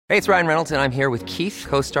Hey, it's Ryan Reynolds, and I'm here with Keith,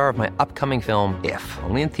 co-star of my upcoming film, If,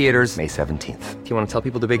 only in theaters May 17th. Do you want to tell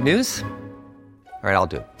people the big news? All right, I'll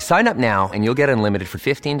do it. Sign up now and you'll get unlimited for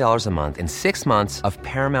 $15 a month and 6 months of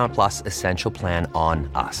Paramount Plus Essential Plan on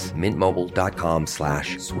us.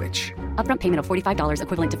 MintMobile.com/switch. Upfront payment of $45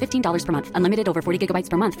 equivalent to $15 per month. Unlimited over 40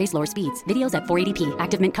 gigabytes per month. Face lower speeds. Videos at 480p.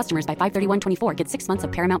 Active Mint customers by 531.24 get 6 months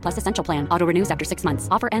of Paramount Plus Essential Plan. Auto renews after 6 months.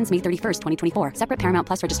 Offer ends May 31st, 2024. Separate Paramount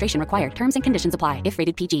Plus registration required. Terms and conditions apply if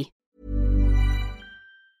rated PG.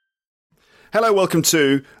 Hello, welcome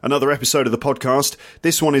to another episode of the podcast.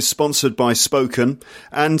 This one is sponsored by Spoken.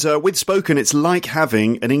 And with Spoken, it's like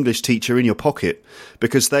having an English teacher in your pocket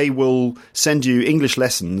because they will send you English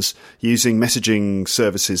lessons using messaging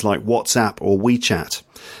services like WhatsApp or WeChat.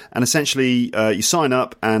 And essentially, you sign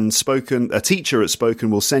up and a teacher at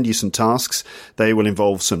Spoken will send you some tasks. They will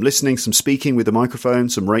involve some listening, some speaking with the microphone,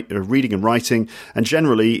 some reading and writing. And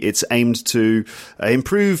generally, it's aimed to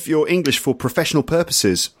improve your English for professional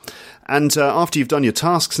purposes. And after you've done your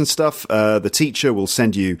tasks and stuff, the teacher will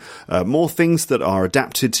send you more things that are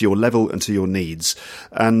adapted to your level and to your needs.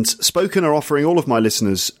 And Spoken are offering all of my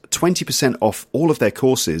listeners 20% off all of their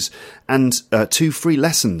courses and 2 free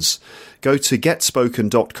lessons. Go to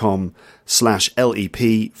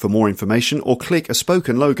getspoken.com/LEP for more information or click a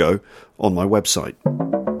Spoken logo on my website.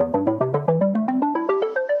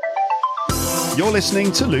 You're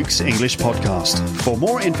listening to Luke's English Podcast. For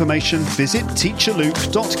more information, visit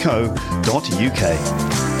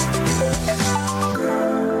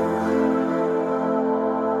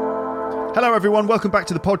teacherluke.co.uk. Hello everyone, welcome back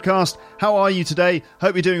to the podcast. How are you today?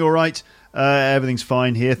 Hope you're doing all right. Everything's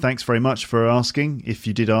fine here. Thanks very much for asking. If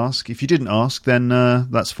you did ask. If you didn't ask, then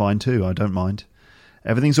that's fine too. I don't mind.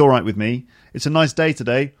 Everything's all right with me. It's a nice day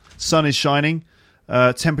today. Sun is shining.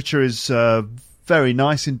 Temperature is very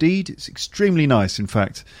nice indeed. It's extremely nice, in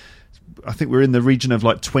fact. I think we're in the region of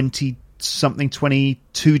like 20-something,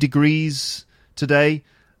 22 degrees today.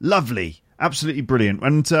 Lovely. Absolutely brilliant.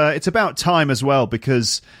 And it's about time as well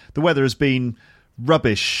because the weather has been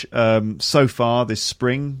rubbish so far this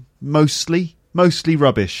spring. Mostly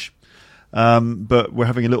rubbish. But we're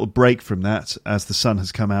having a little break from that as the sun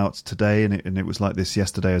has come out today, and it was like this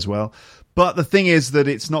yesterday as well. But the thing is that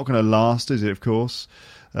it's not going to last, is it, of course?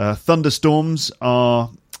 Thunderstorms are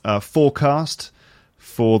forecast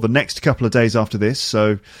for the next couple of days after this.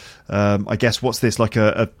 So I guess what's this, like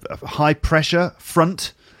a high pressure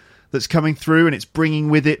front that's coming through, and it's bringing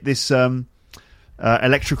with it this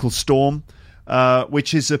electrical storm,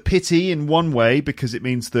 which is a pity in one way because it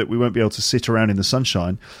means that we won't be able to sit around in the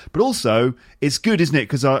sunshine. But also, it's good, isn't it?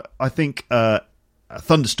 Because I think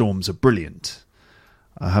thunderstorms are brilliant.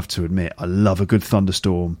 I have to admit, I love a good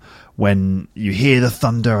thunderstorm. When you hear the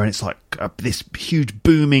thunder and it's like this huge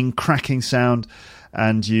booming, cracking sound,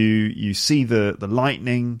 and you see the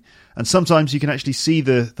lightning, and sometimes you can actually see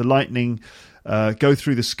the lightning go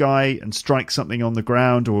through the sky and strike something on the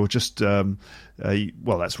ground, or just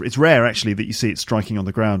it's rare actually that you see it striking on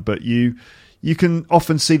the ground, but you can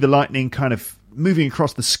often see the lightning kind of moving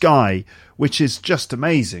across the sky, which is just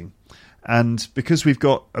amazing. And because we've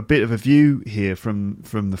got a bit of a view here from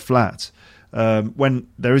the flat, when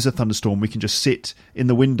there is a thunderstorm, we can just sit in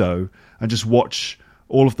the window and just watch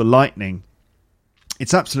all of the lightning.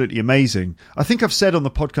 It's absolutely amazing. I think I've said on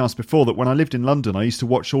the podcast before that when I lived in London, I used to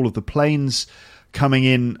watch all of the planes coming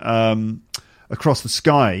in across the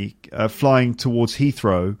sky, flying towards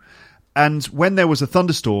Heathrow. And when there was a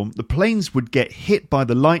thunderstorm, the planes would get hit by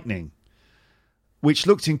the lightning, which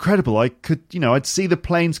looked incredible. I'd see the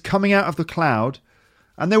planes coming out of the cloud,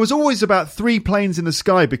 and there was always about 3 planes in the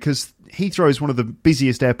sky because Heathrow is one of the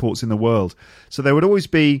busiest airports in the world. So there would always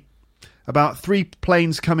be about 3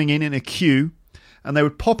 planes coming in a queue, and they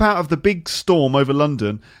would pop out of the big storm over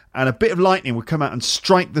London, and a bit of lightning would come out and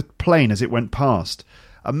strike the plane as it went past.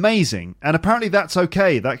 Amazing. And apparently that's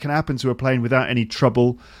okay. That can happen to a plane without any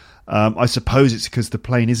trouble. I suppose it's because the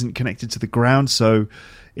plane isn't connected to the ground, so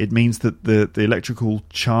it means that the electrical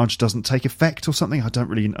charge doesn't take effect or something. I don't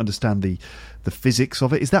really understand the physics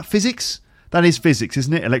of it. Is that physics? That is physics,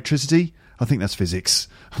 isn't it? Electricity? I think that's physics.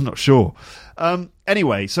 I'm not sure.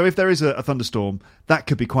 Anyway, so if there is a thunderstorm, that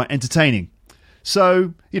could be quite entertaining.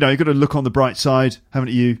 So, you've got to look on the bright side,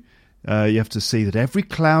 haven't you? You have to see that every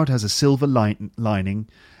cloud has a silver lining,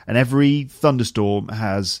 and every thunderstorm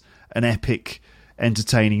has an epic,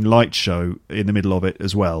 entertaining light show in the middle of it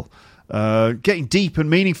as well. Getting deep and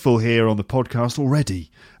meaningful here on the podcast already,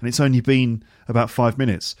 and it's only been about 5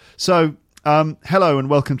 minutes. So, hello and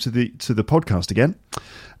welcome to the podcast again.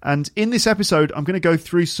 And in this episode, I'm going to go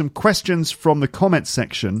through some questions from the comments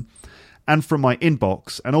section and from my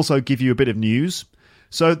inbox, and also give you a bit of news.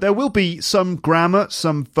 So there will be some grammar,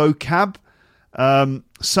 some vocab,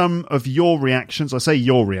 some of your reactions. I say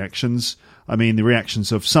your reactions, I mean the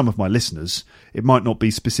reactions of some of my listeners. It might not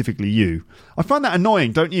be specifically you. I find that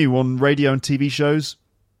annoying, don't you, on radio and TV shows?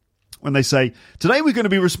 When they say, today we're going to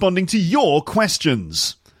be responding to your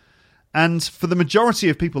questions. And for the majority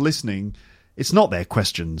of people listening, it's not their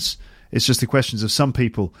questions. It's just the questions of some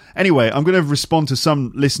people. Anyway, I'm going to respond to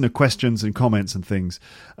some listener questions and comments and things.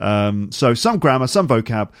 So some grammar, some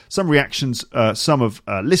vocab, some reactions, some of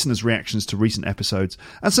listeners' reactions to recent episodes,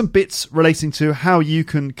 and some bits relating to how you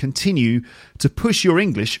can continue to push your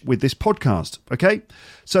English with this podcast. Okay?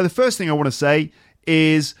 So the first thing I want to say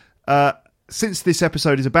is, since this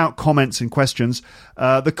episode is about comments and questions,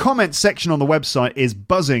 the comments section on the website is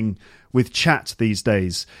buzzing with chat these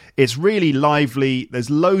days. It's really lively. There's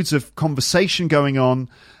loads of conversation going on.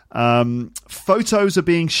 Photos are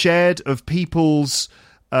being shared of people's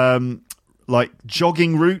like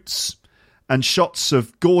jogging routes and shots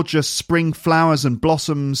of gorgeous spring flowers and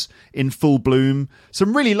blossoms in full bloom.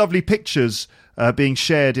 Some really lovely pictures being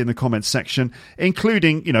shared in the comments section,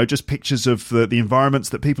 including, you know, just pictures of the environments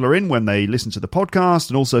that people are in when they listen to the podcast,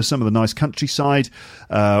 and also some of the nice countryside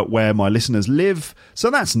where my listeners live. So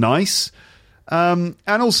that's nice. And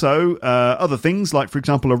also other things like, for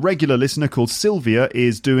example, a regular listener called Sylvia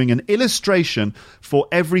is doing an illustration for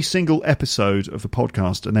every single episode of the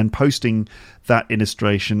podcast and then posting that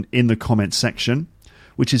illustration in the comments section,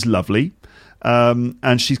 which is lovely.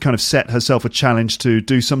 And she's kind of set herself a challenge to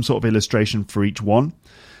do some sort of illustration for each one.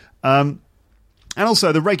 And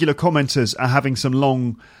also the regular commenters are having some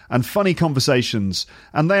long and funny conversations,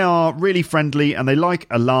 and they are really friendly and they like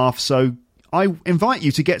a laugh. So I invite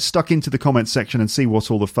you to get stuck into the comments section and see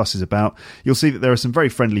what all the fuss is about. You'll see that there are some very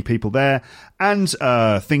friendly people there, and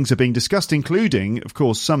things are being discussed, including, of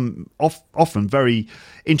course, some often very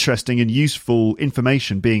interesting and useful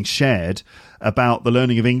information being shared about the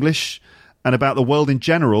learning of English and about the world in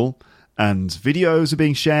general, and videos are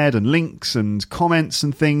being shared and links and comments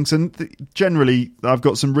and things. And generally, I've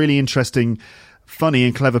got some really interesting, funny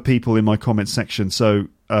and clever people in my comments section. So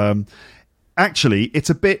actually, it's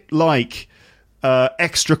a bit like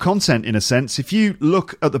extra content in a sense. If you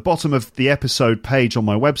look at the bottom of the episode page on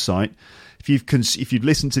my website, if you've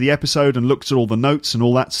listened to the episode and looked at all the notes and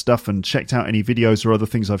all that stuff and checked out any videos or other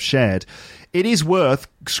things I've shared, it is worth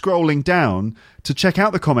scrolling down to check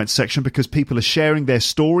out the comments section, because people are sharing their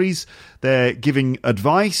stories, they're giving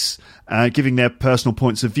advice, giving their personal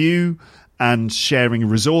points of view, and sharing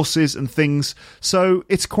resources and things. So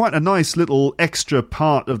it's quite a nice little extra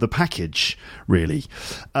part of the package, really.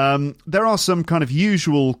 There are some kind of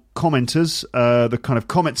usual commenters, the kind of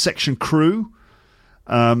comment section crew.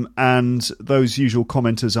 And those usual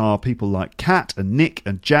commenters are people like Kat and Nick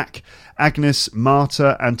and Jack, Agnes,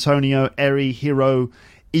 Marta, Antonio, Eri, Hiro,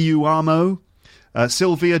 Iuamo,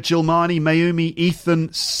 Sylvia, Gilmani, Mayumi, Ethan,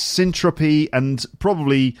 Syntropy, and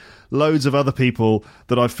probably loads of other people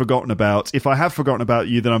that I've forgotten about. If I have forgotten about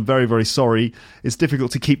you, then I'm very, very sorry. It's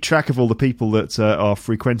difficult to keep track of all the people that are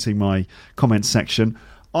frequenting my comments section.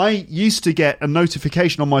 I used to get a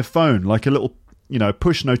notification on my phone, like a little,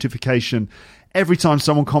 push notification. Every time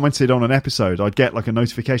someone commented on an episode, I'd get like a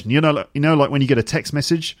notification. You know, like when you get a text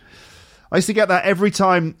message? I used to get that every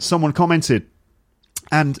time someone commented.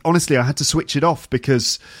 And honestly, I had to switch it off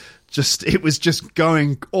because it was just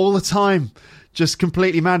going all the time. Just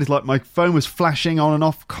completely mad. It's like my phone was flashing on and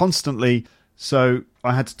off constantly. So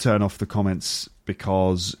I had to turn off the comments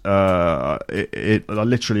because I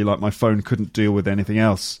literally, like, my phone couldn't deal with anything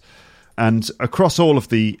else. And across all of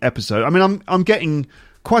the episodes, I mean, I'm getting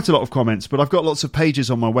quite a lot of comments, but I've got lots of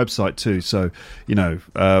pages on my website too. So,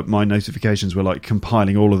 my notifications were like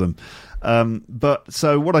compiling all of them.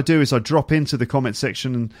 So what I do is I drop into the comment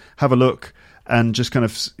section and have a look and just kind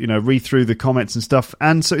of, read through the comments and stuff.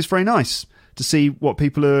 And so it's very nice to see what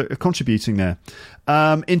people are contributing there.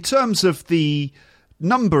 In terms of the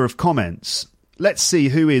number of comments, let's see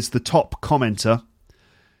who is the top commenter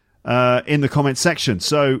in the comment section.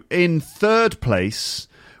 So in third place,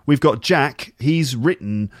 we've got Jack. He's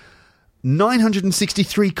written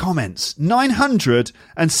 963 comments.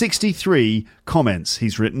 963 comments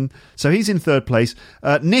he's written. So he's in third place.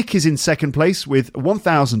 Nick is in second place with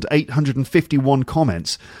 1,851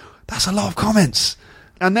 comments. That's a lot of comments.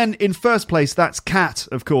 And then in first place, that's Kat,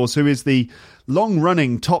 of course, who is the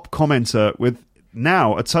long-running top commenter with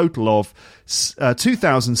now a total of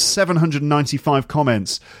 2,795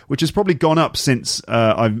 comments, which has probably gone up since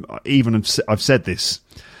I've said this.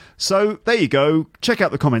 So there you go. Check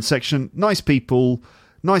out the comment section. Nice people,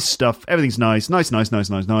 nice stuff. Everything's nice. Nice.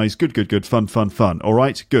 Good. Fun. All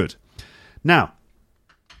right, good. Now,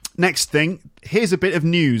 next thing, here's a bit of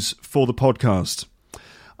news for the podcast.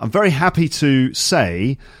 I'm very happy to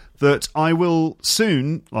say that I will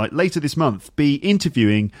soon, like later this month, be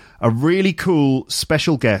interviewing a really cool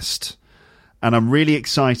special guest. And I'm really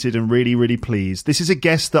excited and really, really pleased. This is a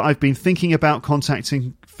guest that I've been thinking about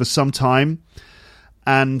contacting for some time,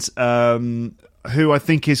 and who I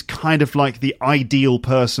think is kind of like the ideal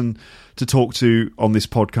person to talk to on this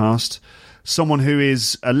podcast. Someone who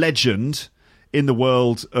is a legend in the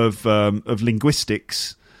world of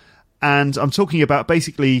linguistics. And I'm talking about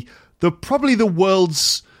basically probably the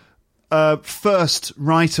world's first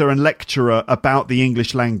writer and lecturer about the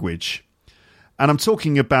English language. And I'm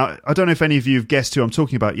talking about, I don't know if any of you have guessed who I'm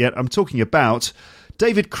talking about yet. I'm talking about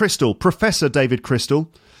David Crystal, Professor David Crystal.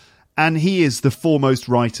 And he is the foremost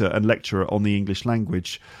writer and lecturer on the English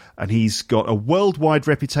language. And he's got a worldwide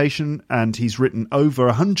reputation, and he's written over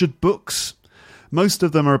 100 books. Most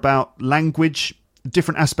of them are about language,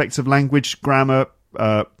 different aspects of language, grammar,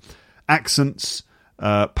 accents,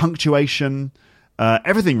 punctuation,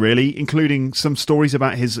 everything really, including some stories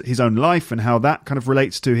about his own life and how that kind of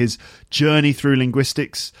relates to his journey through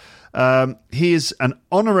linguistics. He is an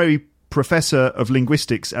honorary Professor of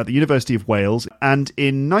Linguistics at the University of Wales, and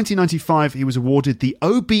in 1995 he was awarded the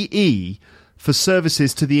OBE for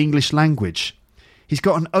services to the English language. He's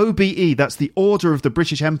got an OBE, that's the Order of the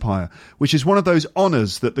British Empire, which is one of those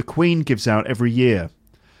honours that the Queen gives out every year.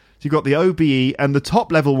 So you've got the OBE, and the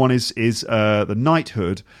top level one is the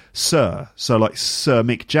knighthood, Sir. So like Sir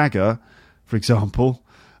Mick Jagger, for example.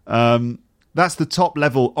 That's the top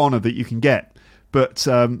level honour that you can get. But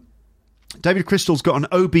David Crystal's got an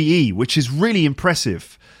OBE, which is really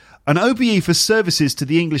impressive. An OBE for services to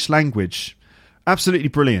the English language. Absolutely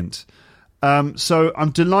brilliant. So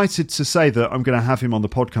I'm delighted to say that I'm going to have him on the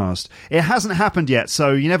podcast. It hasn't happened yet,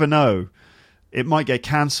 so you never know. It might get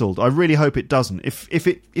cancelled. I really hope it doesn't.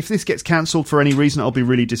 If this gets cancelled for any reason, I'll be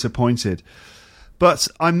really disappointed. But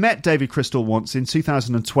I met David Crystal once in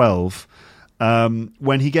 2012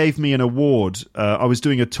 when he gave me an award. I was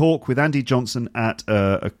doing a talk with Andy Johnson at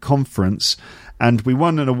a conference, and we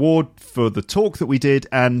won an award for the talk that we did,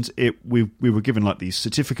 and we were given like these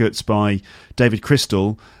certificates by David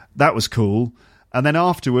Crystal. That was cool. And then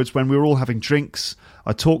afterwards, when we were all having drinks,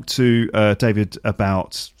 I talked to David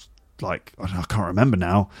about, like, I can't remember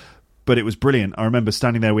now, but it was brilliant. I remember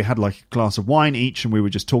standing there, we had like a glass of wine each, and we were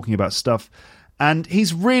just talking about stuff. And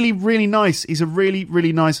he's really, really nice. He's a really,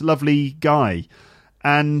 really nice, lovely guy.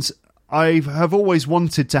 And I have always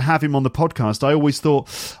wanted to have him on the podcast. I always thought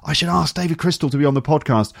I should ask David Crystal to be on the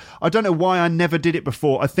podcast. I don't know why I never did it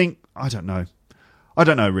before. I don't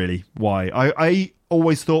know really why. I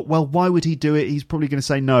always thought, well, why would he do it? He's probably going to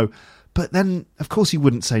say no. But then, of course, he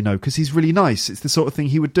wouldn't say no because he's really nice. It's the sort of thing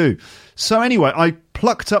he would do. So anyway, I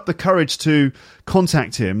plucked up the courage to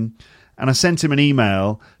contact him, and I sent him an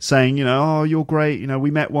email saying, oh, you're great.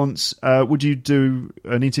 We met once. Would you do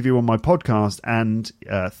an interview on my podcast? And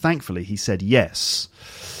thankfully, he said yes.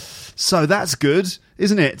 So that's good,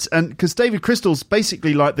 isn't it? And because David Crystal's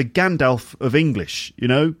basically like the Gandalf of English,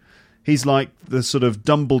 He's like the sort of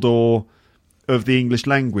Dumbledore of the English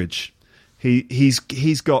language.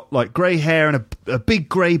 He's got like grey hair and a big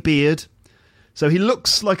grey beard, so he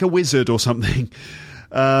looks like a wizard or something.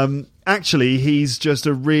 Actually, he's just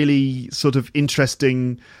a really sort of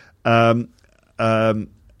interesting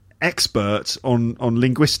expert on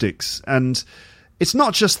linguistics, and it's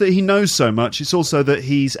not just that he knows so much; it's also that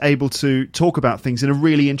he's able to talk about things in a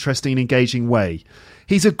really interesting and engaging way.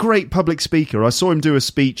 He's a great public speaker. I saw him do a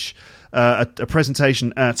speech, a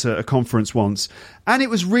presentation at a conference once, and it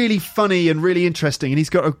was really funny and really interesting. And he's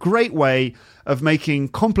got a great way of making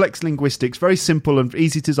complex linguistics very simple and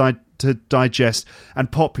easy to digest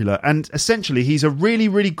and popular. And essentially, he's a really,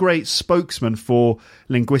 really great spokesman for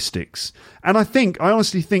linguistics. And I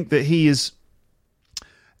honestly think that he is...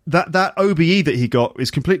 That OBE that he got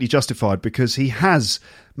is completely justified because he has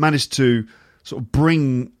managed to sort of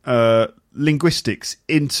bring linguistics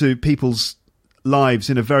into people's lives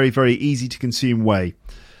in a very, very easy to consume way.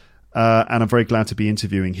 And I'm very glad to be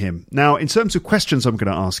interviewing him. Now, in terms of questions I'm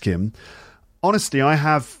going to ask him, honestly, I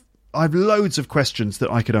have loads of questions that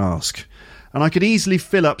I could ask. And I could easily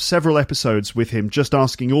fill up several episodes with him just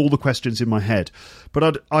asking all the questions in my head.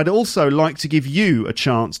 But I'd also like to give you a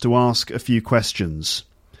chance to ask a few questions.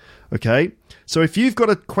 Okay? So if you've got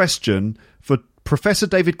a question for Professor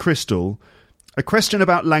David Crystal, a question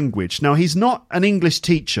about language. Now, he's not an English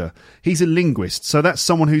teacher. He's a linguist. So that's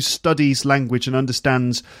someone who studies language and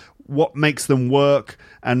understands what makes them work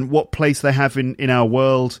and what place they have in our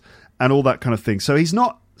world and all that kind of thing. So he's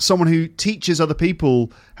not someone who teaches other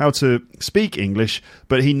people how to speak English,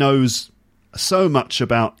 but he knows so much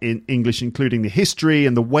about in English, including the history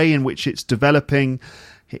and the way in which it's developing.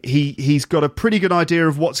 He's got a pretty good idea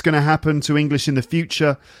of what's going to happen to English in the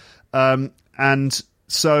future. And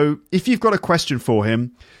so if you've got a question for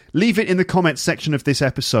him, leave it in the comments section of this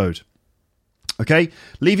episode. Okay?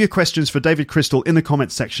 Leave your questions for David Crystal in the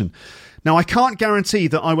comments section. Now, I can't guarantee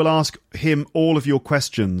that I will ask him all of your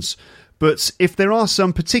questions, but if there are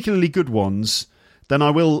some particularly good ones, then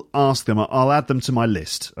I will ask them. I'll add them to my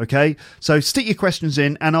list. Okay? So stick your questions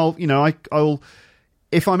in, and I'll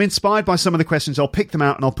if I'm inspired by some of the questions, I'll pick them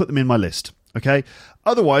out and I'll put them in my list. Okay?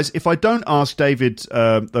 Otherwise, if I don't ask David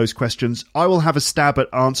those questions, I will have a stab at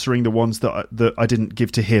answering the ones that I didn't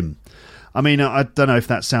give to him. I mean, I don't know if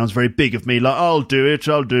that sounds very big of me. Like, I'll do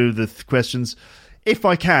the questions if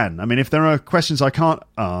I can. I mean, if there are questions I can't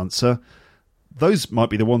answer, those might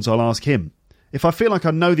be the ones I'll ask him. If I feel like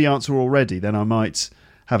I know the answer already, then I might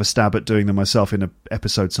have a stab at doing them myself in an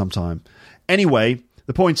episode sometime. Anyway,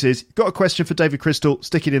 the point is, got a question for David Crystal,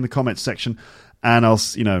 stick it in the comments section, and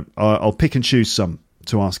I'll pick and choose some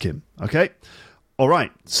to ask him. Okay? All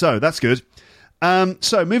right, so that's good.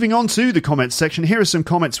 So moving on to the comments section, here are some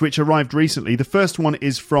comments which arrived recently. The first one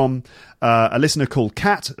is from a listener called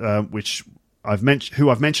Kat, who I've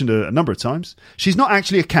mentioned a number of times. She's not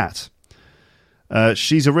actually a cat.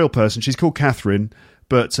 She's a real person. She's called Catherine,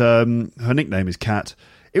 but her nickname is Kat.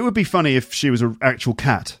 It would be funny if she was an actual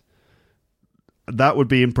cat. That would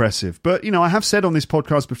be impressive. But, I have said on this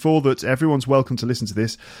podcast before that everyone's welcome to listen to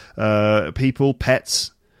this. People,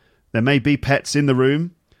 pets. There may be pets in the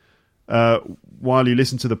room while you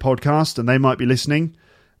listen to the podcast, and they might be listening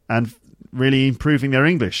and really improving their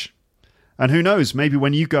English. And who knows, maybe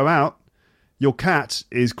when you go out, your cat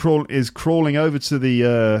is crawling over to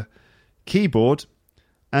the keyboard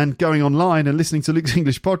and going online and listening to Luke's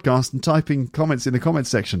English podcast and typing comments in the comments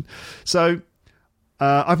section. So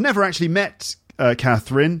I've never actually met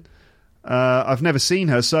Catherine. I've never seen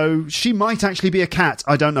her, so she might actually be a cat.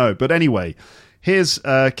 I don't know. But anyway, here's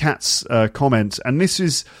Kat's comment, and this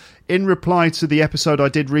is in reply to the episode I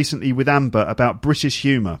did recently with Amber about British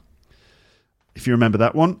humour, if you remember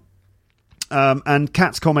that one. And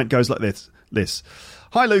Kat's comment goes like this.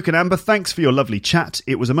 Hi Luke and Amber, thanks for your lovely chat.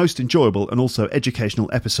 It was a most enjoyable and also educational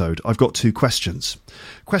episode. I've got 2 questions.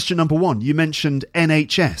 Question number 1, you mentioned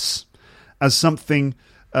NHS as something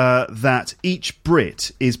that each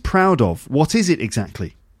Brit is proud of. What is it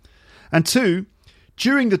exactly? And 2,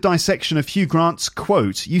 during the dissection of Hugh Grant's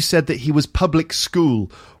quote, you said that he was public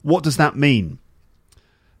school. What does that mean?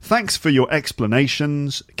 Thanks for your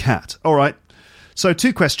explanations, Kat. All right. So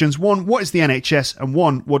 2 questions. 1, what is the NHS? And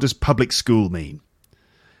 1, what does public school mean?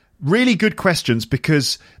 Really good questions,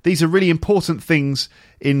 because these are really important things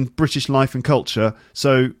in British life and culture.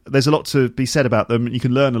 So there's a lot to be said about them. You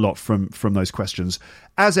can learn a lot from those questions.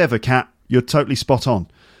 As ever, Kat, you're totally spot on.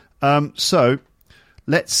 So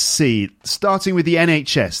let's see. Starting with the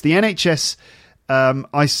NHS. The NHS,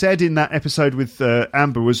 I said in that episode with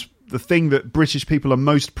Amber, was the thing that British people are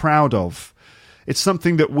most proud of. It's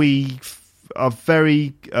something that we are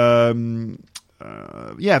very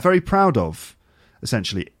proud of,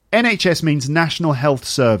 essentially. NHS means National Health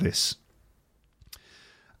Service.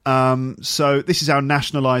 So this is our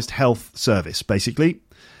nationalised health service, basically.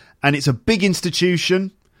 And it's a big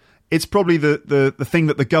institution. It's probably the thing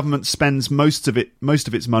that the government spends most of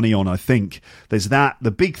its money on, I think. There's that.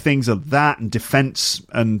 The big things are that and defence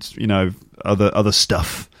and, other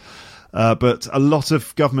stuff. But a lot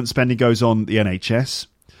of government spending goes on the NHS.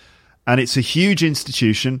 And it's a huge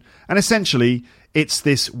institution. And essentially, it's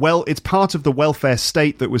part of the welfare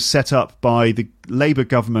state that was set up by the Labour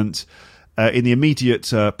government in the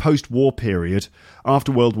immediate post-war period.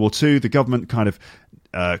 After World War II, the government kind of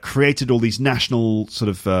created all these national sort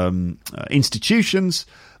of institutions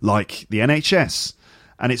like the NHS.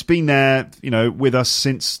 And it's been there, with us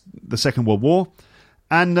since the Second World War.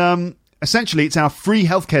 And essentially, it's our free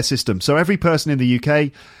healthcare system. So every person in the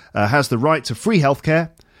UK has the right to free healthcare,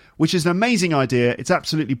 which is an amazing idea. It's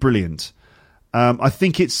absolutely brilliant.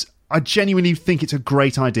 I genuinely think it's a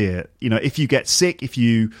great idea. If you get sick, if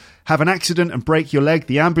you have an accident and break your leg,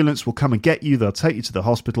 the ambulance will come and get you. They'll take you to the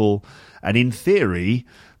hospital. And in theory,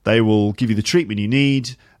 they will give you the treatment you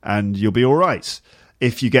need and you'll be all right.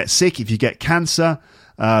 If you get sick, if you get cancer,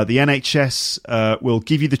 the NHS will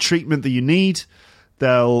give you the treatment that you need.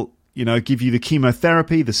 They'll, give you the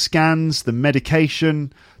chemotherapy, the scans, the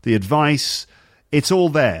medication, the advice. It's all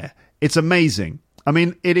there. It's amazing. I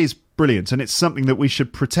mean, it is brilliant, and it's something that we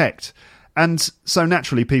should protect. And so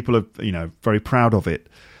naturally, people are, very proud of it.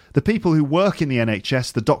 The people who work in the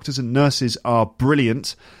NHS, the doctors and nurses, are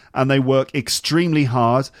brilliant, and they work extremely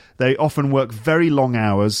hard. They often work very long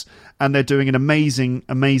hours, and they're doing an amazing,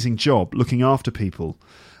 amazing job looking after people.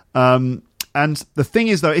 And the thing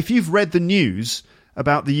is, though, if you've read the news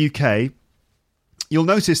about the UK, you'll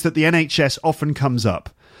notice that the NHS often comes up,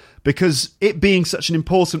 because it being such an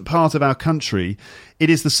important part of our country, it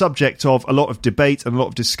is the subject of a lot of debate and a lot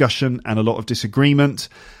of discussion and a lot of disagreement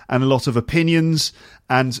and a lot of opinions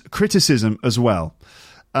and criticism as well.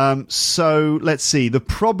 So let's see. The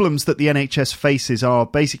problems that the NHS faces are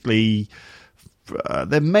basically,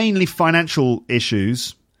 they're mainly financial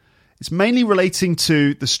issues. It's mainly relating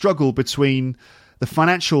to the struggle between the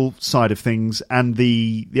financial side of things and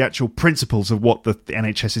the actual principles of what the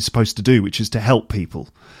NHS is supposed to do, which is to help people.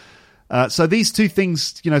 So these two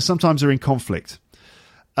things, sometimes are in conflict.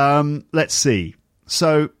 Let's see.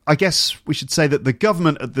 So I guess we should say that the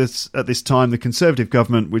government at this time, the Conservative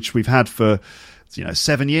government, which we've had for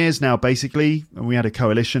 7 years now, basically, and we had a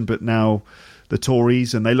coalition, but now the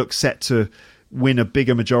Tories, and they look set to win a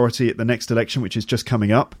bigger majority at the next election, which is just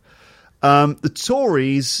coming up. The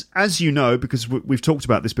Tories, as you know, because we've talked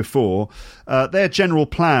about this before, their general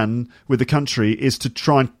plan with the country is to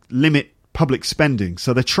try and limit public spending.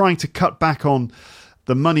 So they're trying to cut back on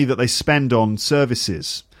the money that they spend on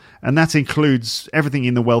services. And that includes everything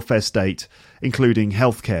in the welfare state, including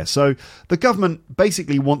healthcare. So the government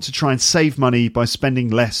basically want to try and save money by spending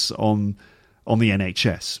less on the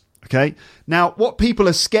NHS. Okay. Now, what people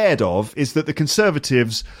are scared of is that the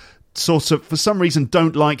Conservatives sort of, for some reason,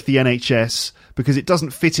 don't like the NHS because it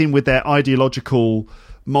doesn't fit in with their ideological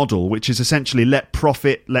model, which is essentially let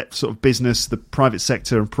sort of business, the private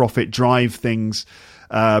sector and profit drive things,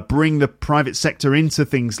 bring the private sector into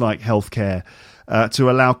things like healthcare,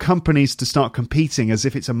 to allow companies to start competing as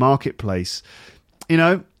if it's a marketplace,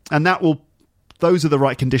 and those are the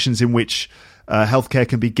right conditions in which healthcare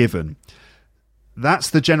can be given.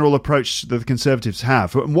 That's the general approach that the Conservatives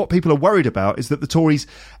have. And what people are worried about is that the Tories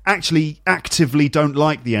actually actively don't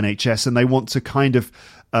like the NHS and they want to kind of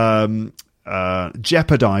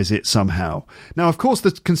jeopardise it somehow. Now, of course,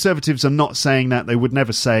 the Conservatives are not saying that. They would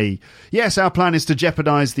never say, yes, our plan is to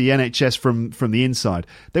jeopardise the NHS from the inside.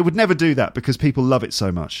 They would never do that because people love it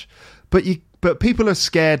so much. But people are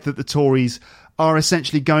scared that the Tories are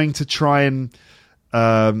essentially going to try and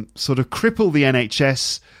sort of cripple the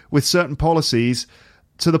NHS with certain policies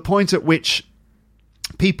to the point at which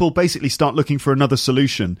people basically start looking for another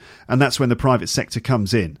solution, and that's when the private sector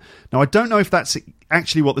comes in. Now, I don't know if that's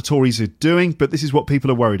actually what the Tories are doing, but this is what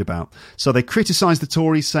people are worried about. So they criticise the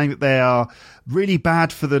Tories, saying that they are really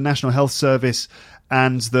bad for the National Health Service,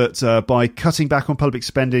 and that by cutting back on public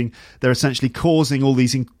spending, they're essentially causing all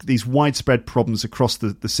these widespread problems across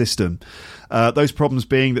the system. Those problems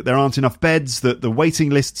being that there aren't enough beds, that the waiting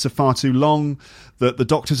lists are far too long, that the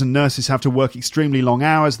doctors and nurses have to work extremely long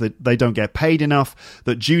hours, that they don't get paid enough,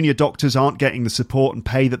 that junior doctors aren't getting the support and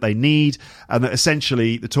pay that they need, and that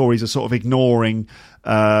essentially the Tories are sort of ignoring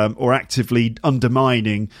or actively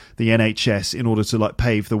undermining the NHS in order to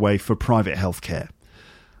pave the way for private healthcare.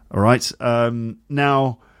 All right.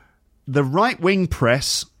 Now, the right-wing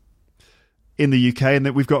press in the UK, and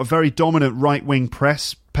that we've got a very dominant right-wing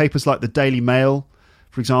press, papers like the Daily Mail,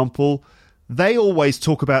 for example, they always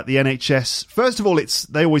talk about the NHS. First of all,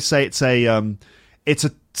 they always say it's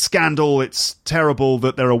a scandal. It's terrible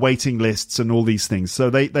that there are waiting lists and all these things. So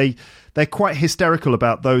they're quite hysterical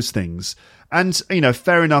about those things. And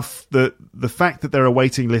fair enough. The fact that there are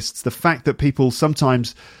waiting lists, the fact that people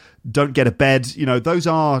sometimes don't get a bed, those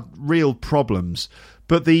are real problems.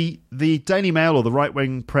 But the Daily Mail or the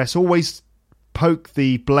right-wing press always poke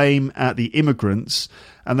the blame at the immigrants,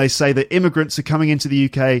 and they say that immigrants are coming into the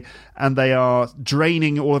UK and they are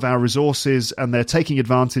draining all of our resources and they're taking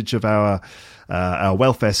advantage of our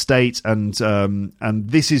welfare state, and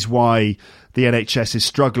this is why the NHS is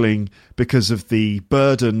struggling, because of the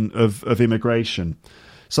burden of immigration.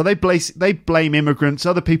 So they blame immigrants.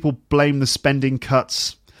 Other people blame the spending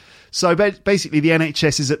cuts. So basically, the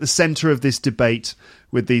NHS is at the centre of this debate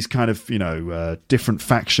with these kind of, different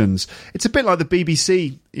factions. It's a bit like the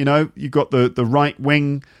BBC, you've got the right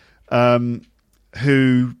wing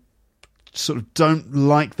who sort of don't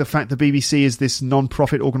like the fact the BBC is this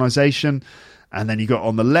non-profit organisation. And then you got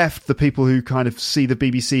on the left, the people who kind of see the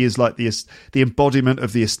BBC as like the embodiment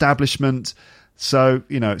of the establishment. So,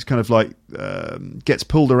 it's kind of like gets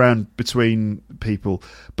pulled around between people.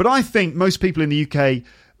 But I think most people in the UK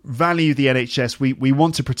value the NHS. We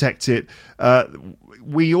want to protect it.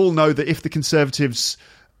 We all know that if the Conservatives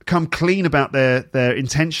come clean about their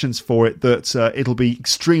intentions for it, that it'll be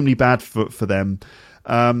extremely bad for them.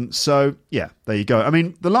 So, yeah, there you go. I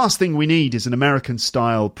mean, the last thing we need is an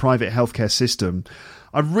American-style private healthcare system.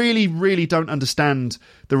 I really, really don't understand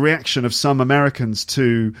the reaction of some Americans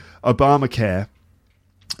to Obamacare.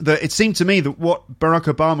 That it seemed to me that what Barack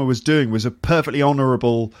Obama was doing was a perfectly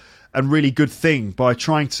honourable and really good thing by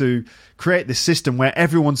trying to create this system where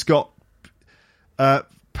everyone's got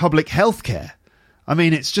public health care. I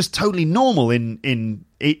mean, it's just totally normal in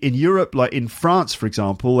Europe, like in France, for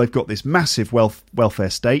example. They've got this massive welfare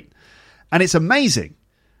state, and it's amazing.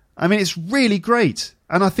 I mean, it's really great,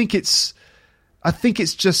 and I think it's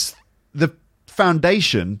just the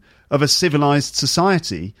foundation of a civilized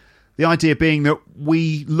society. The idea being that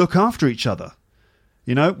we look after each other.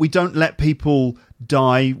 You know, we don't let people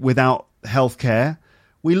die without health care.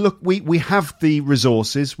 We have the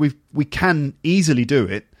resources. We can easily do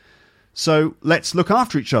it. So let's look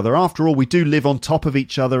after each other. After all, we do live on top of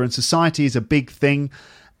each other, and society is a big thing.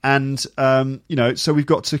 And so we've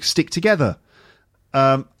got to stick together.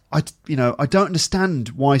 I don't understand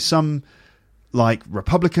why some like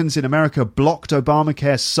Republicans in America blocked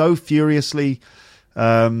Obamacare so furiously.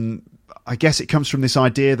 I guess it comes from this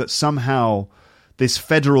idea that somehow this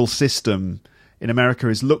federal system in America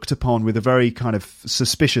is looked upon with a very kind of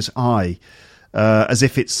suspicious eye, as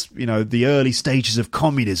if it's, the early stages of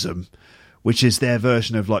communism, which is their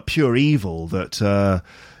version of like pure evil, that,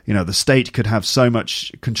 the state could have so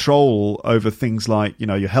much control over things like,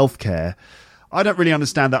 your healthcare. I don't really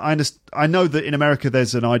understand that. I know that in America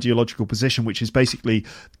there's an ideological position which is basically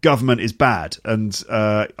government is bad, and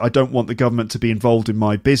I don't want the government to be involved in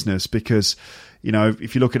my business because,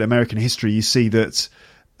 if you look at American history, you see that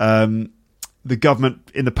the government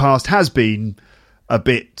in the past has been a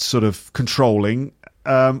bit sort of controlling.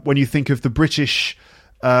 When you think of the British,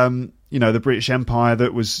 the British Empire,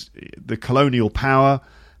 that was the colonial power.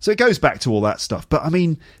 So it goes back to all that stuff. But I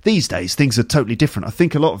mean, these days, things are totally different. I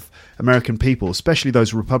think a lot of American people, especially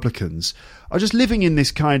those Republicans, are just living in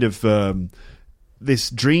this kind of this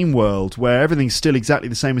dream world where everything's still exactly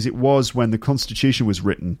the same as it was when the Constitution was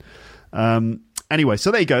written. Anyway, so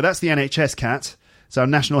there you go. That's the NHS, Cat. It's our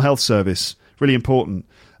National Health Service. Really important.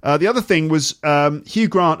 The other thing was Hugh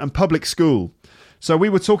Grant and public school. So we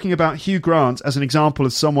were talking about Hugh Grant as an example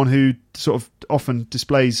of someone who sort of often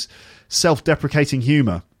displays self-deprecating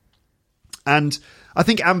humour. And I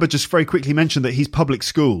think Amber just very quickly mentioned that he's public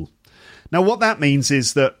school. Now, what that means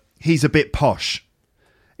is that he's a bit posh.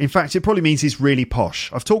 In fact, it probably means he's really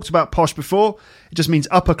posh. I've talked about posh before. It just means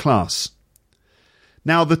upper class.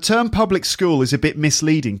 Now, the term public school is a bit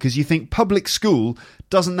misleading because you think public school,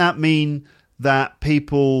 doesn't that mean that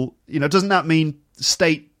people, doesn't that mean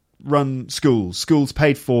state-run schools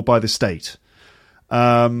paid for by the state?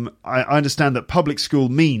 I understand that public school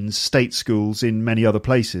means state schools in many other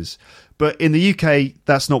places. But in the UK,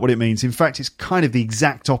 that's not what it means. In fact, it's kind of the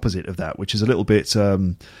exact opposite of that, which is a little bit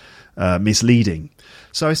misleading.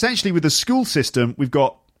 So essentially, with the school system, we've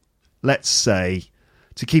got, let's say,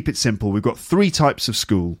 to keep it simple, we've got three types of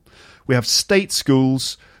school. We have state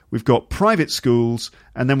schools, we've got private schools,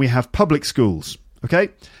 and then we have public schools. Okay?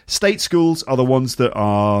 State schools are the ones that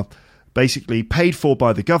are basically paid for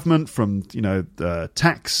by the government from, the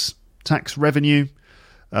tax revenue.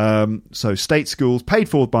 So state schools paid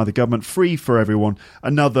for by the government, free for everyone.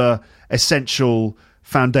 Another essential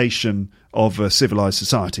foundation of a civilized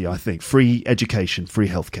society, I think. Free education, free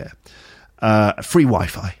healthcare. Free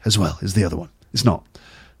Wi-Fi as well is the other one. It's not.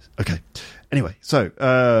 Okay. Anyway, so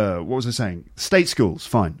what was I saying? State schools,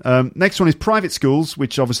 fine. Next one is private schools,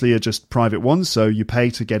 which obviously are just private ones. So you pay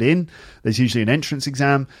to get in. There's usually an entrance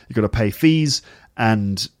exam. You've got to pay fees,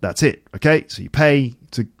 and that's it. Okay, so you pay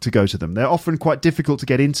to go to them. They're often quite difficult to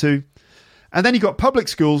get into. And then you've got public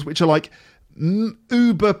schools, which are like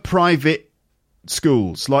uber private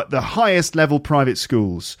schools, like the highest level private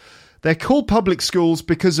schools. They're called public schools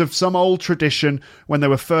because of some old tradition when they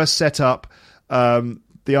were first set up.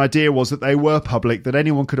 The idea was that they were public, that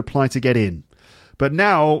anyone could apply to get in. But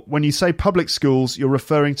now, when you say public schools, you're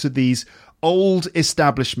referring to these old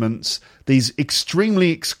establishments, these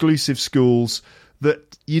extremely exclusive schools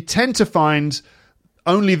that you tend to find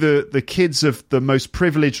only the kids of the most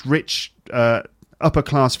privileged, rich, upper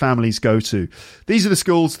class families go to. These are the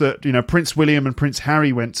schools that, Prince William and Prince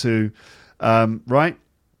Harry went to, right?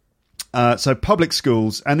 So public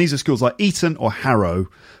schools, and these are schools like Eton or Harrow,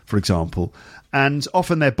 for example. And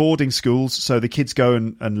often they're boarding schools, so the kids go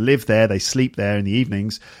and live there. They sleep there in the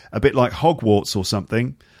evenings, a bit like Hogwarts or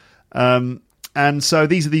something. And so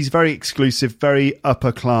these are these very exclusive, very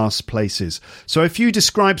upper class places. So if you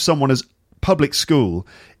describe someone as public school,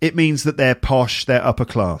 it means that they're posh, they're upper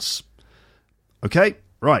class. Okay?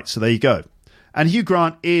 Right, so there you go. And Hugh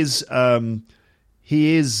Grant is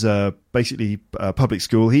He is basically public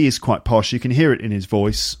school. He is quite posh. You can hear it in his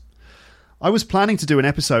voice. I was planning to do an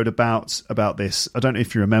episode about this. I don't know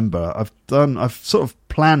if you remember. I've sort of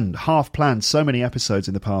half planned so many episodes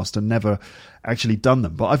in the past and never actually done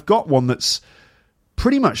them. But I've got one that's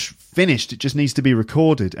pretty much finished. It just needs to be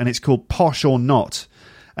recorded, and it's called Posh or Not.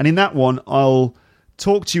 And in that one, I'll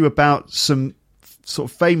talk to you about some sort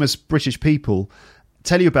of famous British people,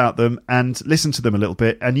 tell you about them and listen to them a little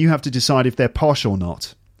bit, and you have to decide if they're posh or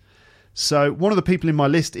not. So one of the people in my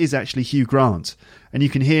list is actually Hugh Grant, and you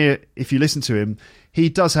can hear, if you listen to him, he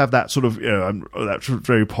does have that sort of, that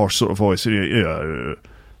very posh sort of voice. I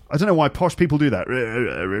don't know why posh people do that.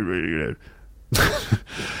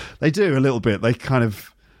 They do a little bit. They kind of,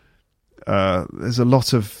 there's a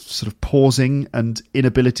lot of sort of pausing and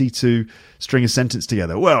inability to string a sentence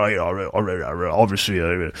together. Well,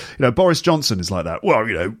 obviously, Boris Johnson is like that. Well,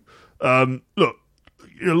 look,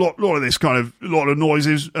 a lot of this kind of, a lot of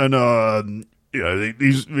noises and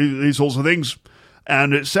these sorts of things,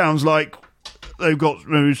 and it sounds like they've got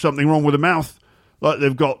maybe something wrong with the mouth. Like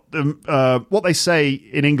they've got what they say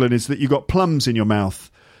in England is that you've got plums in your mouth.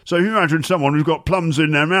 So if you imagine someone who's got plums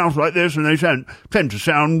in their mouth like this, and they tend to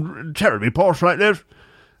sound terribly posh like this.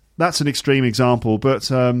 That's an extreme example,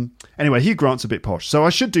 but anyway, Hugh Grant's a bit posh. So I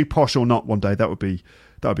should do Posh or Not one day. That would be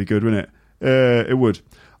good, wouldn't it? It would.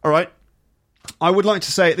 All right. I would like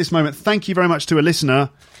to say at this moment, thank you very much to a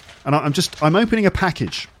listener, and I'm opening a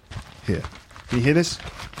package here. Can you hear this?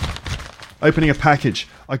 Opening a package.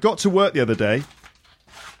 I got to work the other day.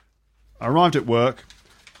 I arrived at work,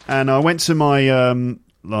 and I went to my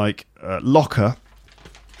locker,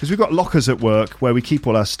 because we've got lockers at work where we keep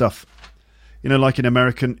all our stuff. Like in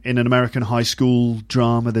an American high school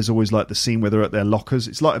drama, there's always like the scene where they're at their lockers.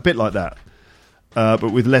 It's like a bit like that,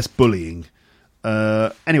 but with less bullying.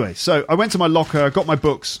 Anyway, so I went to my locker, I got my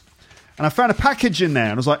books, and I found a package in there,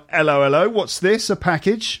 and I was like, hello, what's this? A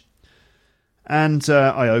package? And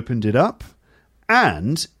I opened it up,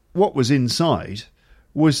 and what was inside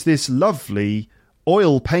was this lovely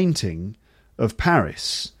oil painting of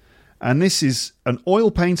Paris. And this is an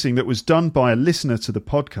oil painting that was done by a listener to the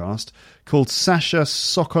podcast called Sasha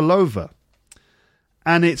Sokolova.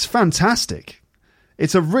 And it's fantastic.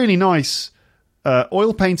 It's a really nice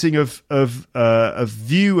oil painting of a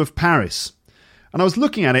view of Paris. And I was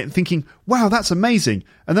looking at it and thinking, wow, that's amazing.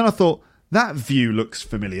 And then I thought, that view looks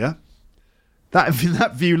familiar. That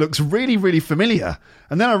view looks really, really familiar.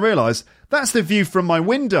 And then I realised, that's the view from my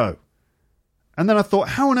window. And then I thought,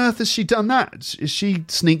 how on earth has she done that? Is she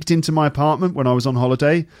sneaked into my apartment when I was on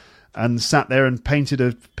holiday and sat there and painted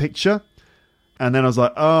a picture? And then I was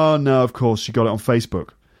like, oh no, of course, she got it on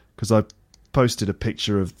Facebook, because I posted a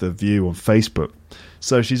picture of the view on Facebook.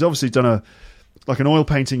 So she's obviously done an oil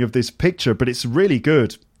painting of this picture, but it's really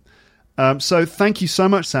good. So thank you so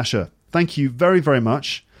much, Sasha. Thank you very, very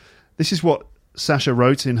much. This is what Sasha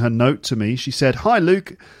wrote in her note to me. She said, "Hi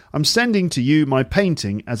Luke, I'm sending to you my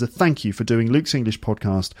painting as a thank you for doing Luke's English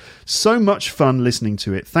podcast. So much fun listening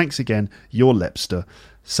to it. Thanks again, your Lepster,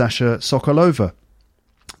 Sasha Sokolova."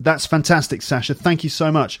 That's fantastic, Sasha. Thank you so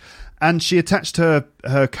much. And she attached her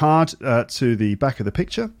card to the back of the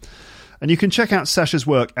picture. And you can check out Sasha's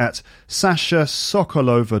work at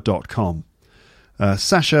sashasokolova.com.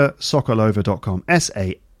 sashasokolova.com.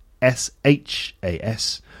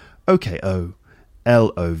 SASHASOKOLOVA.com.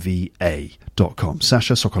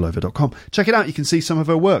 sashasokolova.com. Check it out. You can see some of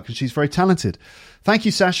her work, and she's very talented. Thank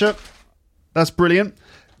you, Sasha. That's brilliant.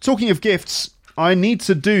 Talking of gifts, I need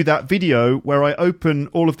to do that video where I open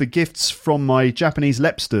all of the gifts from my Japanese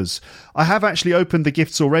Lepsters. I have actually opened the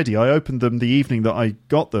gifts already. I opened them the evening that I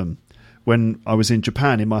got them when I was in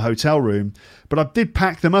Japan in my hotel room. But I did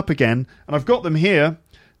pack them up again, and I've got them here.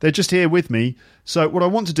 They're just here with me. So what I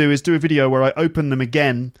want to do is do a video where I open them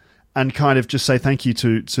again and kind of just say thank you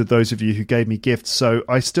to those of you who gave me gifts. So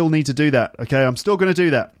I still need to do that, okay? I'm still going to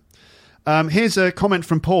do that. Here's a comment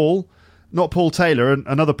from Paul, not Paul Taylor,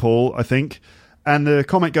 another Paul, I think. And the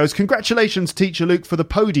comment goes, "Congratulations, Teacher Luke, for the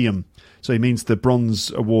podium." So he means the bronze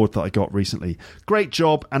award that I got recently. "Great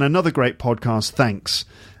job and another great podcast, thanks."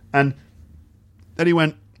 And then he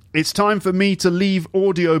went, "It's time for me to leave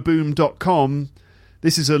audioboom.com.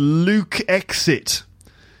 This is a Luke exit."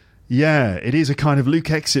 Yeah, it is a kind of Luke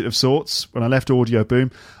exit of sorts when I left Audio Boom.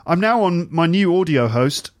 I'm now on my new audio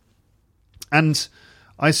host, and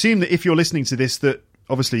I assume that if you're listening to this, that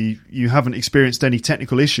obviously you haven't experienced any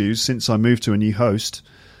technical issues since I moved to a new host.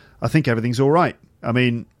 I think everything's all right. I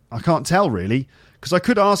mean, I can't tell really, because I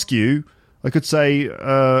could ask you, I could say,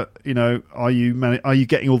 are you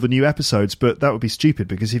getting all the new episodes? But that would be stupid,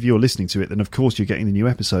 because if you're listening to it, then of course you're getting the new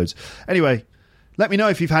episodes. Anyway, Let me know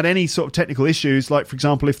if you've had any sort of technical issues, like, for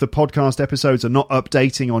example, if the podcast episodes are not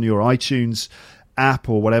updating on your iTunes app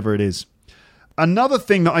or whatever it is. Another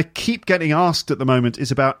thing that I keep getting asked at the moment